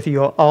 whether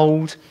you're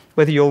old,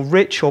 whether you're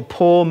rich or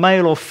poor,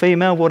 male or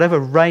female, whatever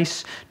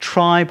race,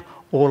 tribe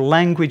or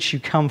language you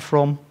come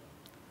from.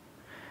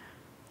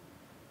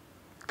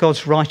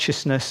 God's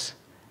righteousness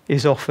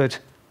is offered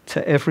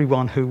to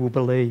everyone who will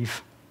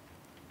believe.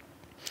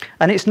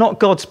 And it's not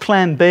God's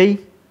plan B,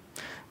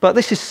 but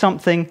this is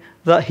something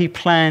that he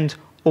planned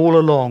all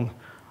along,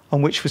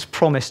 and which was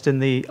promised in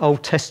the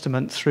Old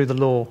Testament through the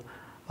law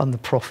and the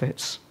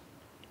prophets.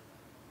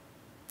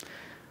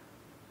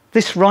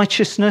 This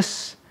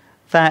righteousness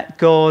that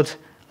God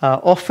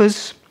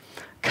offers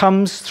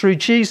comes through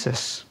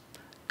Jesus,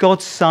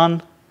 God's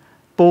Son,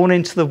 born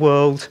into the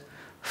world,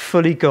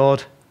 fully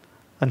God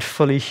and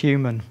fully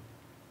human.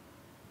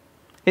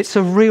 It's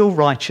a real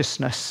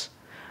righteousness,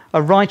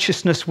 a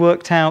righteousness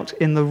worked out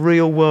in the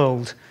real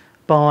world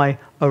by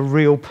a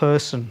real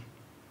person.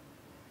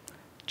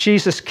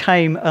 Jesus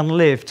came and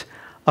lived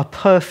a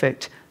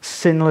perfect,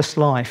 sinless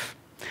life,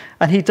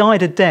 and he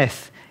died a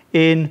death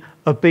in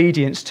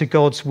obedience to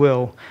God's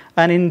will.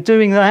 And in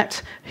doing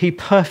that, he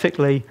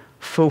perfectly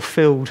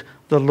fulfilled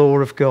the law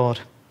of God,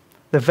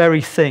 the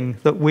very thing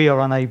that we are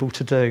unable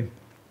to do.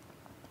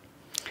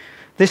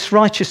 This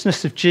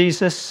righteousness of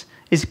Jesus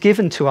is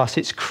given to us,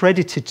 it's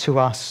credited to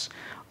us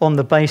on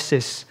the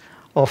basis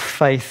of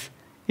faith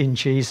in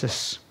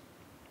Jesus.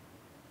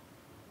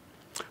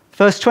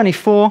 Verse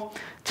 24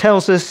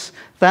 tells us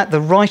that the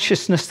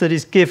righteousness that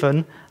is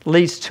given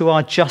leads to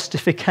our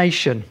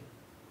justification.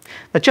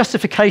 Now,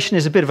 justification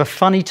is a bit of a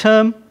funny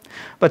term,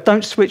 but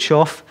don't switch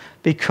off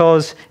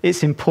because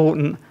it's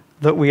important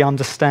that we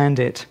understand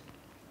it.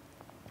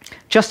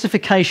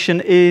 Justification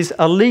is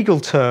a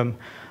legal term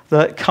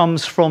that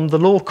comes from the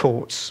law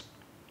courts.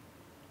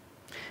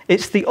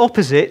 It's the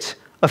opposite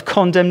of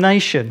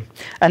condemnation,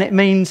 and it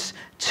means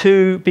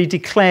to be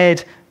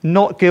declared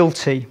not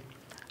guilty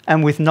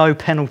and with no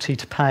penalty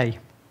to pay.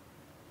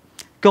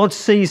 God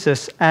sees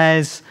us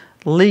as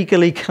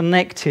legally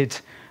connected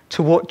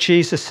to what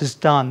Jesus has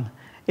done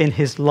in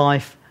his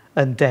life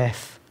and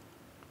death.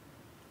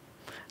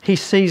 He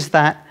sees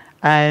that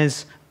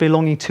as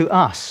belonging to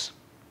us.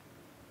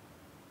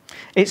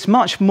 It's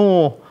much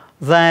more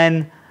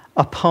than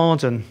a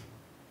pardon.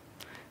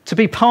 To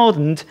be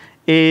pardoned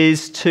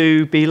is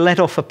to be let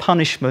off a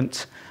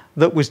punishment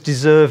that was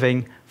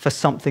deserving for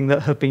something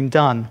that had been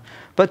done.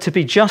 But to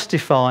be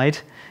justified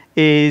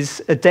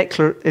is a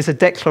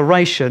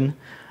declaration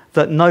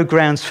that no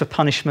grounds for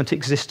punishment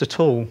exist at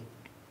all.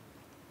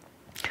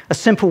 A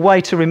simple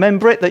way to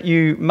remember it that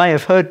you may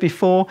have heard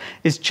before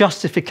is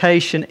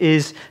justification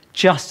is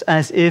just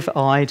as if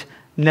I'd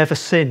never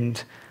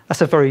sinned.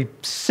 That's a very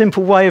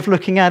simple way of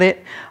looking at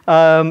it,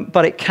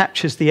 but it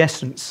captures the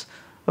essence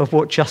of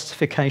what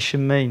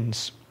justification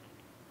means.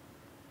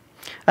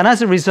 And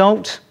as a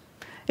result,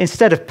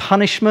 instead of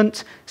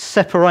punishment,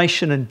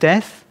 separation and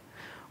death,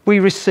 we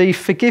receive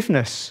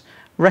forgiveness,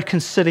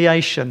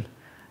 reconciliation,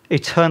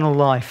 eternal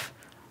life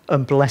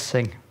and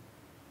blessing.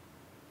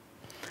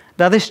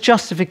 Now, this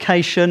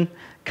justification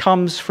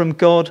comes from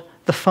God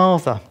the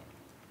Father.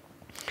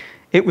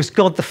 It was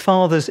God the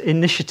Father's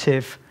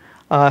initiative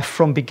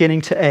from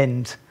beginning to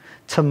end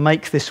to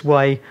make this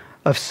way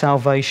of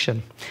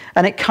salvation.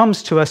 And it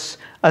comes to us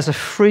as a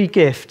free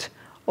gift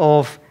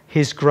of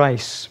his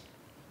grace,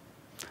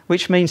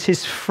 which means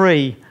his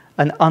free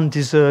and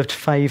undeserved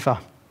favour.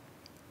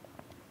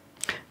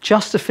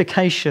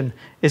 Justification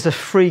is a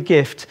free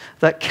gift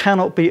that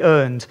cannot be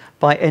earned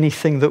by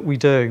anything that we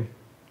do.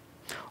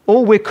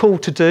 All we're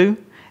called to do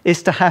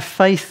is to have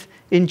faith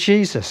in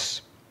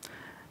Jesus,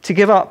 to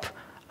give up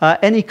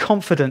any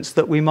confidence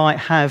that we might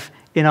have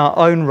in our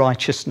own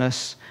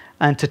righteousness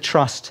and to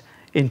trust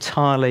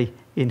entirely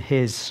in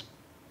his.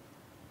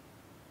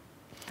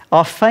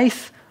 Our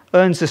faith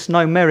earns us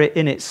no merit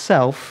in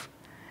itself.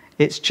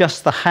 It's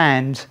just the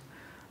hand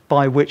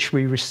by which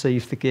we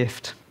receive the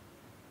gift.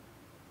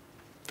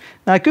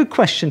 Now, a good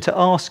question to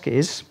ask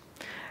is,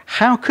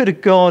 how could a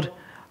God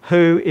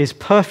who is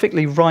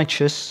perfectly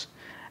righteous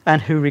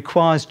and who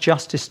requires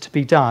justice to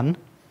be done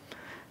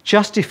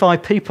justify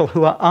people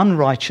who are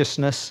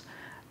unrighteousness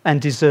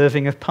and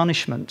deserving of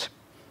punishment?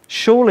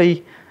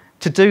 Surely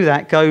to do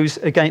that goes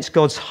against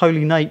God's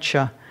holy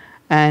nature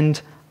and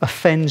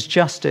offends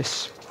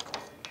justice.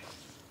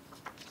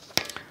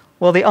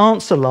 Well, the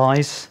answer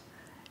lies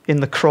in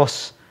the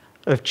cross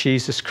of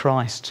Jesus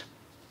Christ.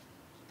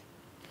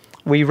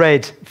 We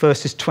read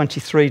verses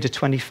 23 to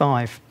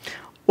 25.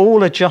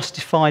 All are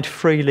justified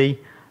freely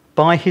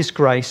by his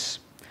grace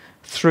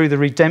through the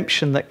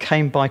redemption that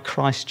came by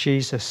Christ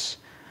Jesus.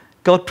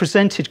 God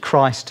presented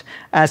Christ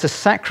as a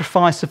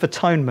sacrifice of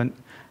atonement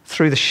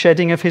through the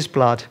shedding of his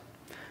blood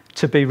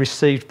to be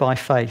received by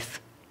faith.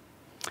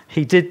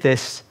 He did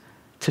this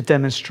to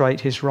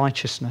demonstrate his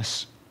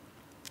righteousness.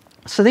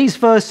 So these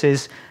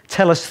verses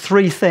tell us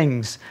three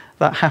things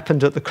that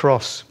happened at the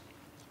cross.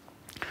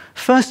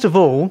 First of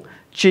all,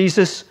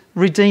 Jesus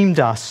redeemed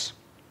us.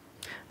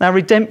 Now,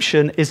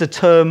 redemption is a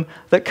term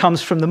that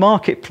comes from the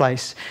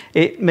marketplace.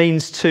 It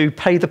means to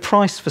pay the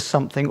price for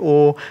something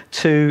or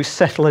to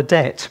settle a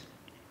debt.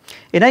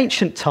 In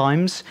ancient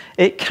times,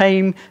 it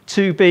came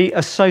to be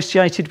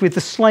associated with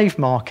the slave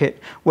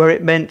market, where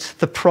it meant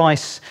the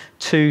price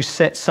to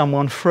set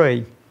someone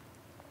free.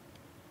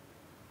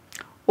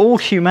 All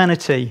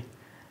humanity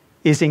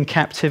is in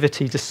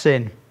captivity to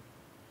sin.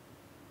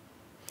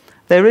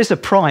 There is a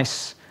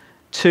price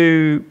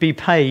to be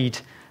paid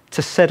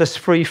to set us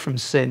free from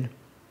sin.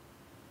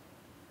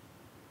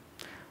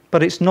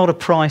 But it's not a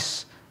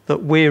price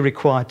that we're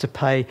required to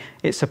pay.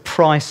 It's a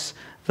price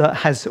that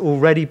has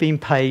already been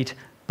paid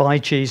by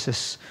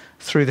Jesus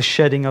through the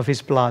shedding of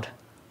his blood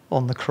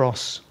on the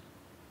cross.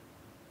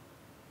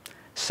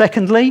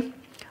 Secondly,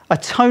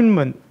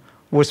 atonement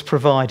was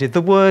provided. The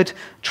word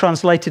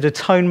translated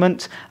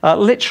atonement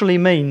literally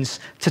means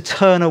to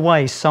turn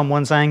away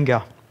someone's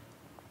anger.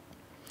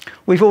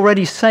 We've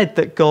already said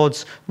that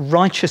God's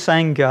righteous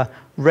anger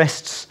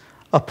rests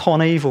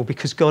upon evil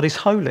because God is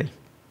holy.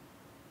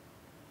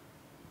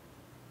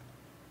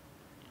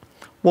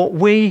 What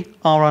we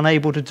are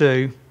unable to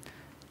do,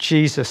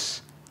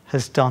 Jesus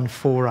has done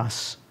for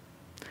us.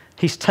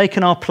 He's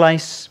taken our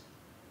place,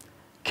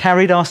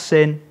 carried our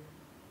sin,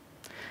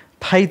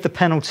 paid the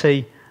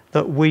penalty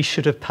that we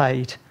should have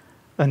paid,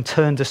 and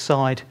turned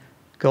aside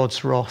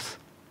God's wrath.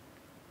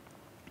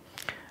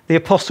 The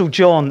Apostle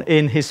John,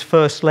 in his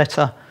first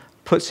letter,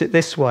 puts it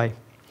this way: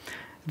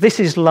 "This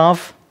is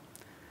love,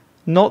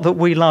 not that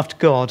we loved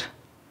God,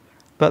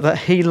 but that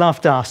he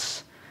loved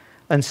us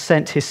and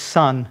sent his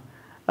Son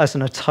as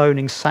an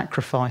atoning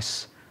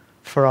sacrifice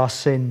for our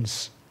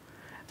sins."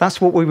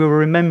 That's what we were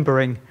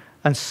remembering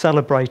and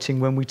celebrating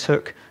when we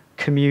took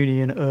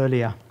communion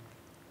earlier.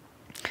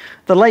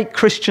 The late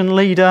Christian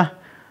leader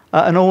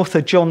and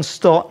author John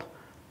Stott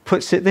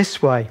puts it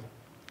this way: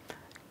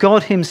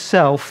 God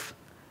himself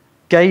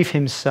gave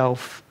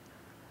himself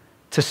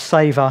to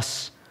save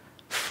us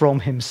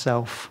from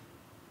himself.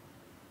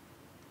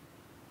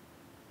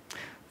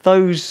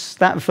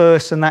 That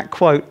verse and that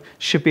quote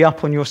should be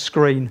up on your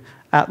screen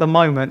at the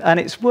moment, and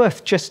it's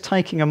worth just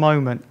taking a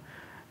moment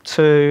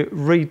to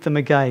read them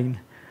again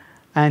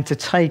and to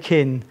take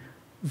in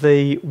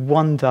the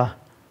wonder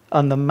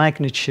and the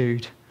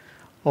magnitude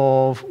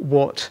of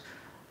what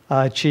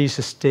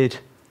Jesus did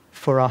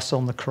for us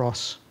on the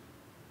cross.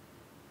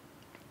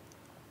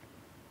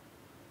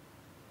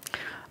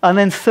 And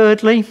then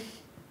thirdly,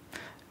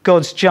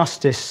 God's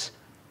justice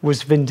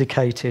was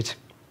vindicated.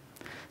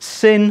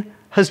 Sin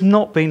has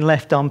not been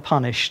left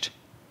unpunished.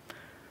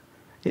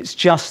 It's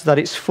just that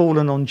it's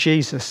fallen on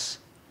Jesus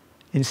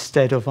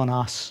instead of on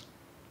us.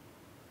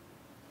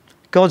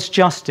 God's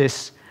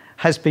justice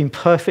has been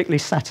perfectly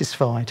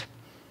satisfied.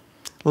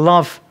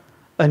 Love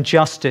and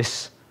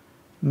justice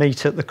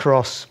meet at the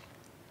cross.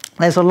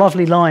 There's a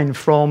lovely line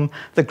from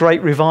the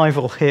great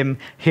revival hymn,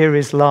 "Here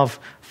is Love,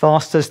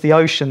 Vast as the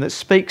Ocean," that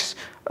speaks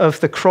of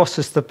the cross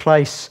as the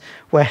place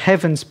where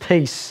heaven's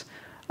peace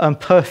and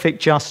perfect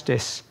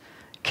justice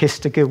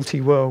kissed a guilty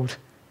world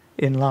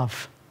in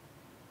love.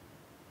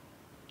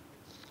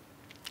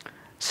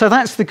 So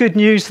that's the good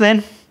news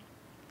then.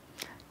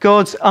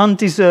 God's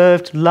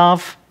undeserved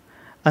love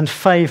and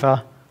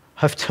favour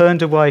have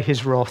turned away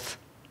his wrath.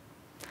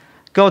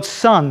 God's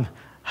Son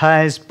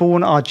has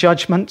borne our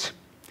judgment,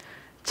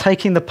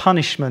 taking the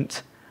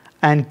punishment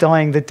and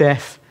dying the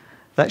death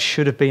that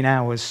should have been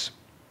ours.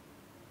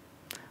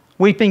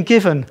 We've been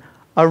given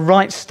a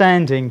right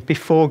standing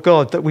before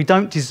God that we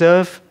don't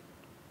deserve,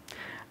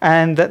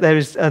 and that there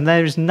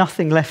is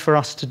nothing left for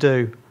us to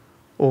do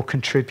or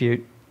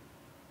contribute.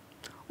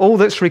 All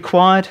that's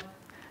required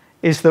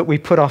is that we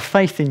put our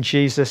faith in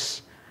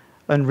Jesus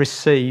and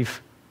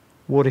receive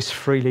what is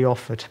freely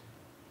offered.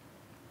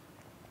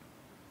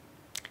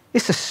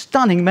 It's a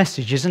stunning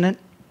message, isn't it?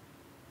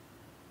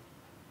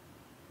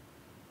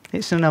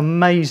 It's an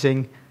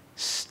amazing,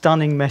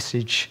 stunning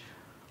message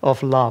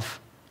of love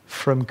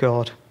from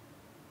God.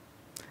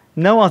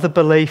 No other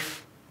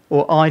belief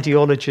or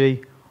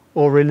ideology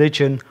or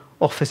religion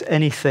offers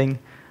anything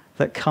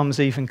that comes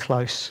even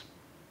close.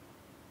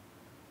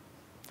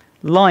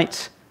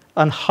 Light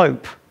and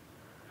hope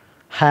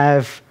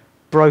have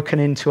broken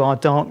into our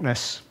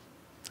darkness.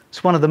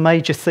 It's one of the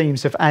major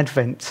themes of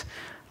Advent,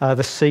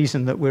 the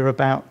season that we're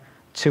about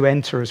to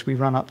enter as we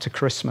run up to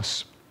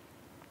Christmas.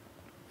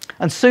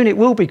 And soon it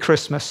will be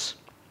Christmas,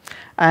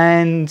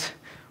 and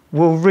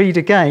we'll read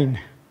again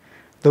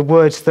the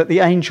words that the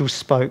angels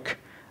spoke,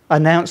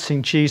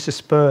 announcing Jesus'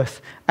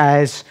 birth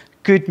as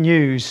good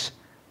news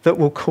that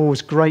will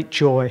cause great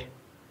joy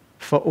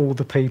for all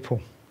the people.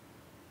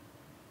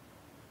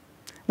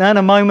 Now, in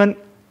a moment,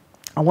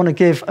 I want to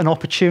give an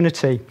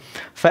opportunity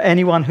for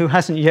anyone who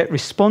hasn't yet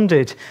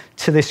responded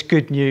to this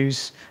good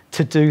news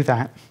to do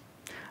that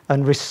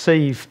and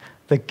receive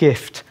the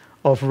gift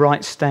of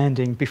right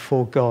standing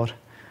before God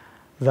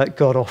that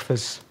God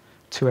offers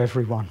to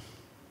everyone.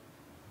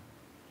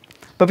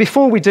 But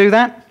before we do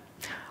that,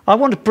 I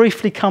want to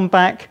briefly come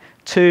back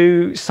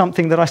to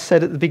something that I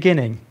said at the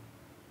beginning,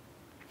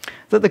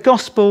 that the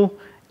gospel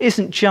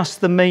isn't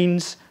just the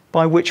means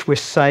by which we're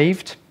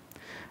saved,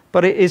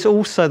 but it is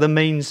also the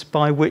means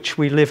by which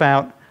we live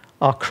out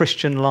our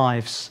Christian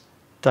lives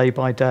day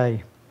by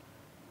day.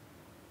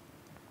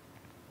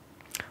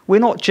 We're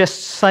not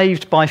just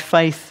saved by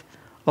faith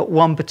at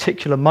one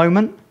particular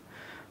moment,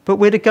 but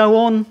we're to go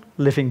on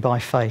living by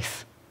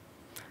faith,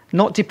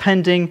 not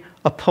depending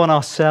upon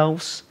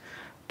ourselves,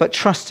 but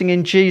trusting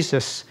in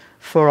Jesus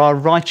for our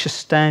righteous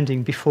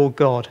standing before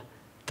God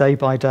day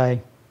by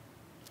day.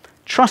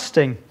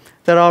 Trusting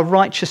that our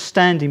righteous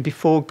standing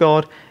before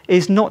God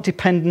is not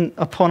dependent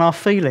upon our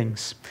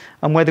feelings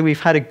and whether we've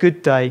had a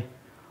good day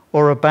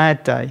or a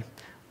bad day,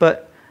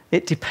 but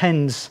it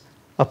depends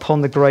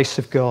upon the grace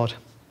of God.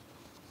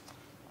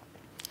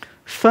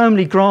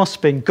 Firmly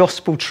grasping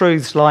gospel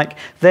truths like,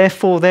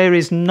 therefore there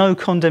is no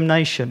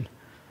condemnation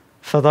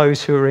for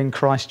those who are in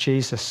Christ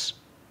Jesus.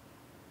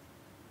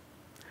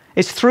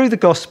 It's through the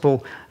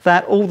gospel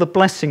that all the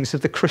blessings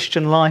of the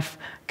Christian life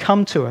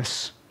come to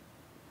us.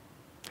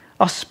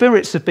 Our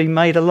spirits have been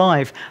made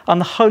alive, and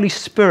the Holy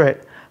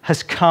Spirit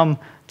has come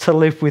to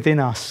live within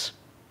us.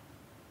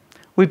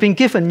 We've been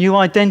given new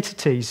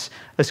identities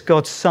as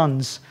God's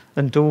sons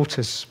and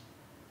daughters.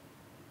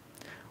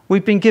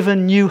 We've been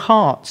given new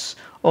hearts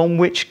on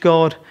which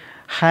God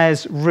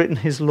has written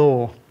his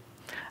law,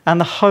 and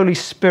the Holy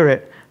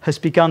Spirit has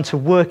begun to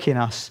work in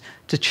us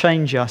to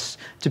change us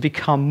to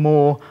become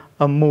more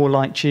and more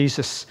like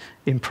Jesus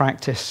in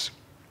practice.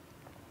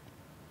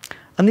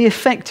 And the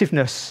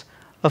effectiveness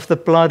of the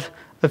blood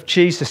of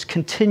Jesus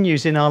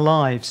continues in our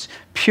lives,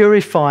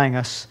 purifying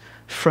us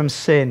from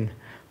sin,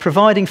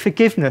 providing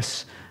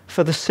forgiveness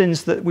for the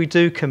sins that we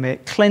do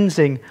commit,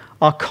 cleansing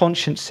our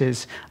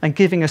consciences and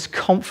giving us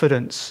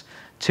confidence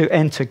to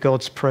enter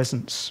God's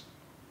presence.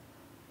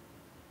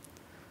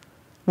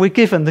 We're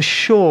given the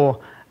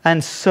sure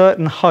and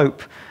certain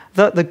hope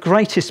that the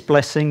greatest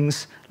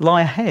blessings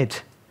lie ahead.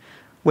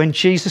 When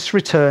Jesus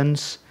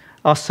returns,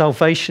 our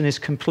salvation is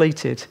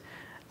completed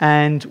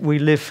and we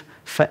live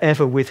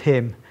forever with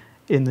him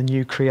in the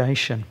new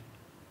creation.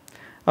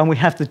 And we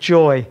have the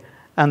joy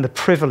and the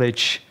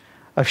privilege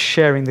of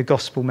sharing the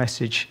gospel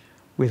message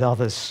with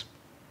others.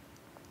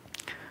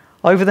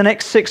 Over the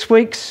next 6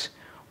 weeks,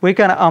 we're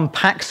going to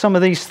unpack some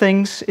of these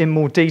things in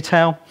more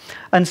detail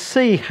and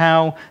see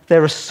how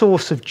they're a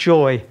source of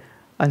joy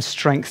and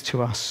strength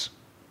to us.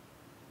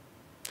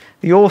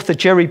 The author,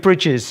 Jerry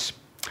Bridges,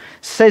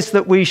 says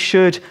that we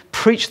should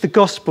preach the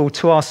gospel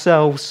to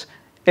ourselves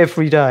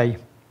every day,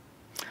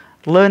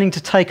 learning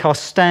to take our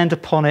stand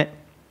upon it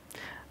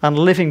and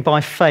living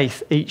by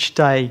faith each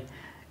day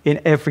in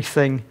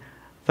everything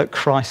that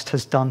Christ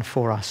has done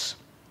for us.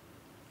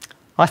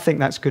 I think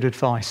that's good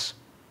advice.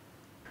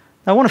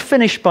 I want to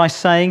finish by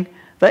saying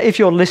that if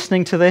you're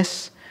listening to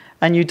this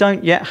and you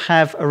don't yet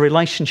have a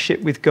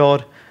relationship with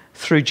God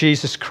through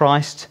Jesus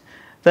Christ,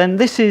 then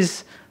this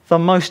is the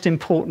most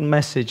important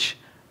message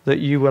that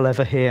you will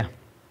ever hear.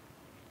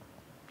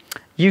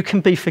 You can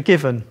be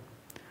forgiven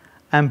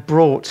and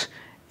brought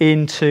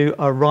into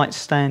a right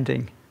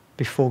standing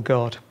before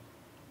God.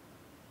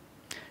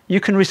 You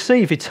can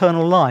receive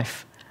eternal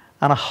life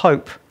and a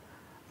hope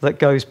that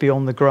goes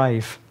beyond the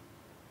grave.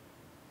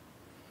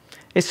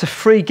 It's a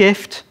free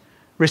gift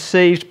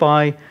received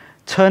by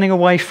turning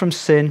away from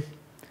sin,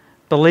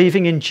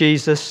 believing in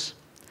Jesus,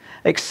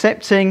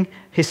 accepting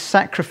his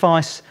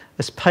sacrifice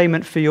as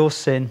payment for your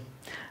sin,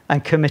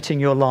 and committing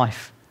your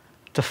life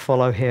to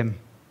follow him.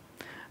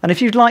 And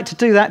if you'd like to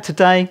do that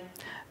today,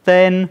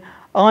 then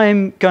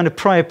I'm going to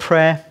pray a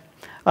prayer,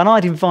 and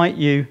I'd invite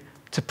you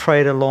to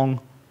pray it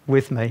along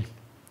with me.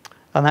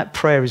 And that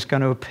prayer is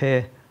going to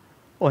appear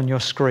on your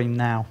screen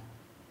now.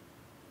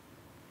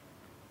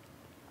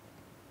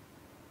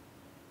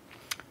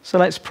 So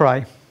let's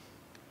pray.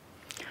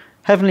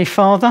 Heavenly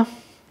Father,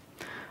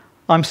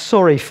 I'm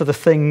sorry for the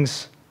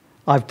things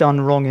I've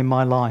done wrong in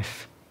my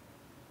life.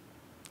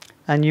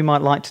 And you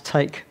might like to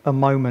take a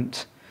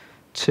moment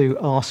to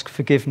ask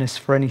forgiveness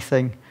for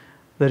anything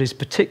that is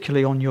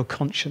particularly on your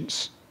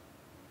conscience.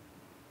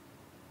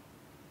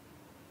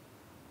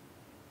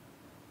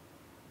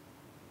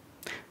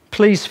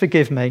 Please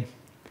forgive me.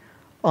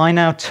 I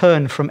now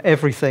turn from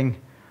everything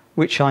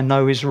which I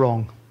know is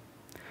wrong.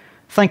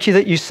 Thank you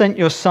that you sent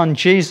your son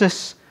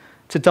Jesus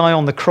to die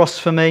on the cross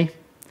for me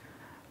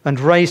and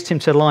raised him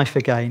to life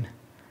again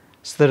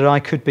so that I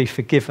could be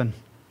forgiven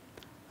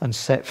and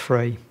set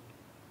free.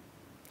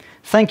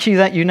 Thank you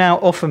that you now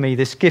offer me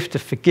this gift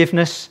of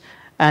forgiveness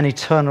and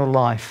eternal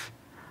life.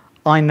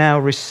 I now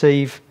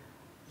receive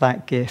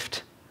that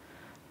gift.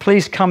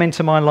 Please come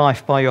into my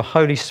life by your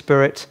Holy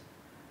Spirit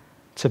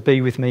to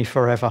be with me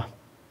forever.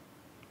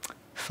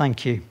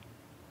 Thank you.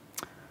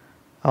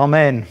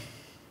 Amen.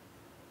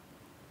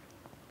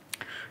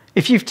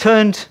 If you've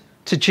turned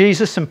to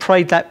Jesus and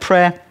prayed that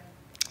prayer,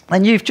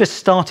 then you've just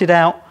started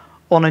out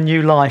on a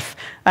new life.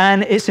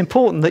 And it's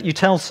important that you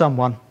tell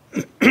someone.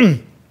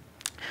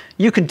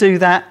 You can do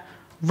that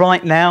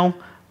right now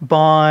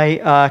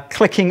by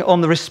clicking on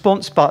the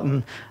response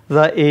button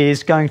that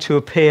is going to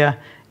appear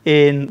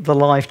in the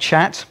live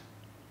chat.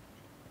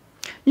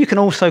 You can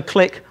also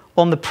click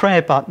on the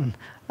prayer button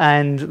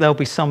and there'll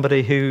be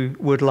somebody who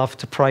would love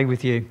to pray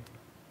with you.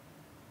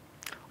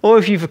 Or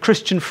if you've a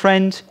Christian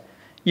friend,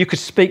 you could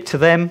speak to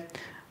them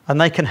and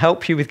they can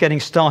help you with getting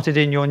started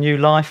in your new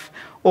life.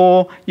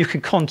 Or you can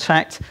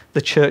contact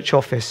the church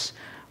office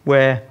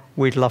where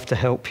we'd love to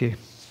help you.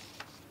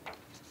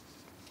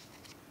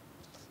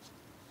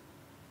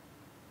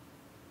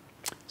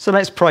 So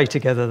let's pray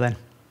together then.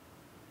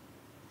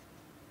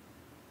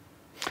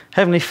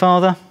 Heavenly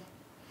Father,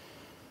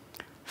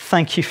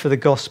 thank you for the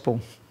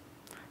gospel.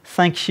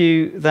 Thank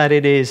you that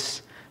it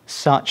is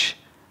such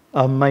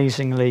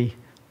amazingly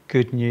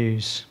good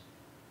news.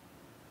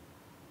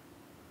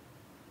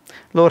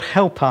 Lord,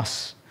 help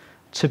us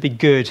to be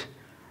good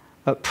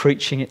at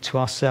preaching it to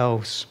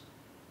ourselves.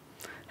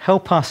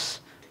 Help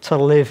us to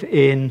live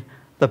in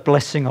the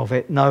blessing of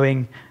it,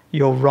 knowing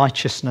your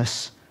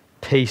righteousness,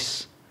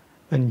 peace,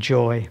 and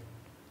joy.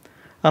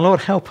 And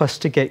Lord, help us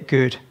to get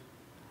good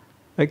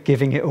at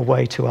giving it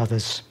away to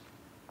others.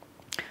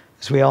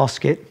 As we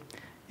ask it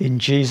in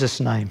Jesus'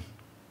 name.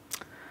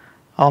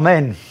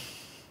 Amen.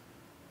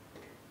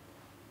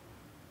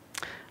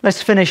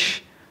 Let's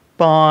finish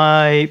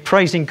by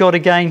praising God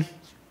again.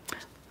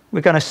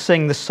 We're going to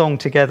sing the song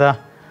together,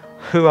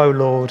 Who, O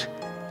Lord,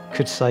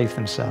 Could Save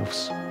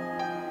Themselves.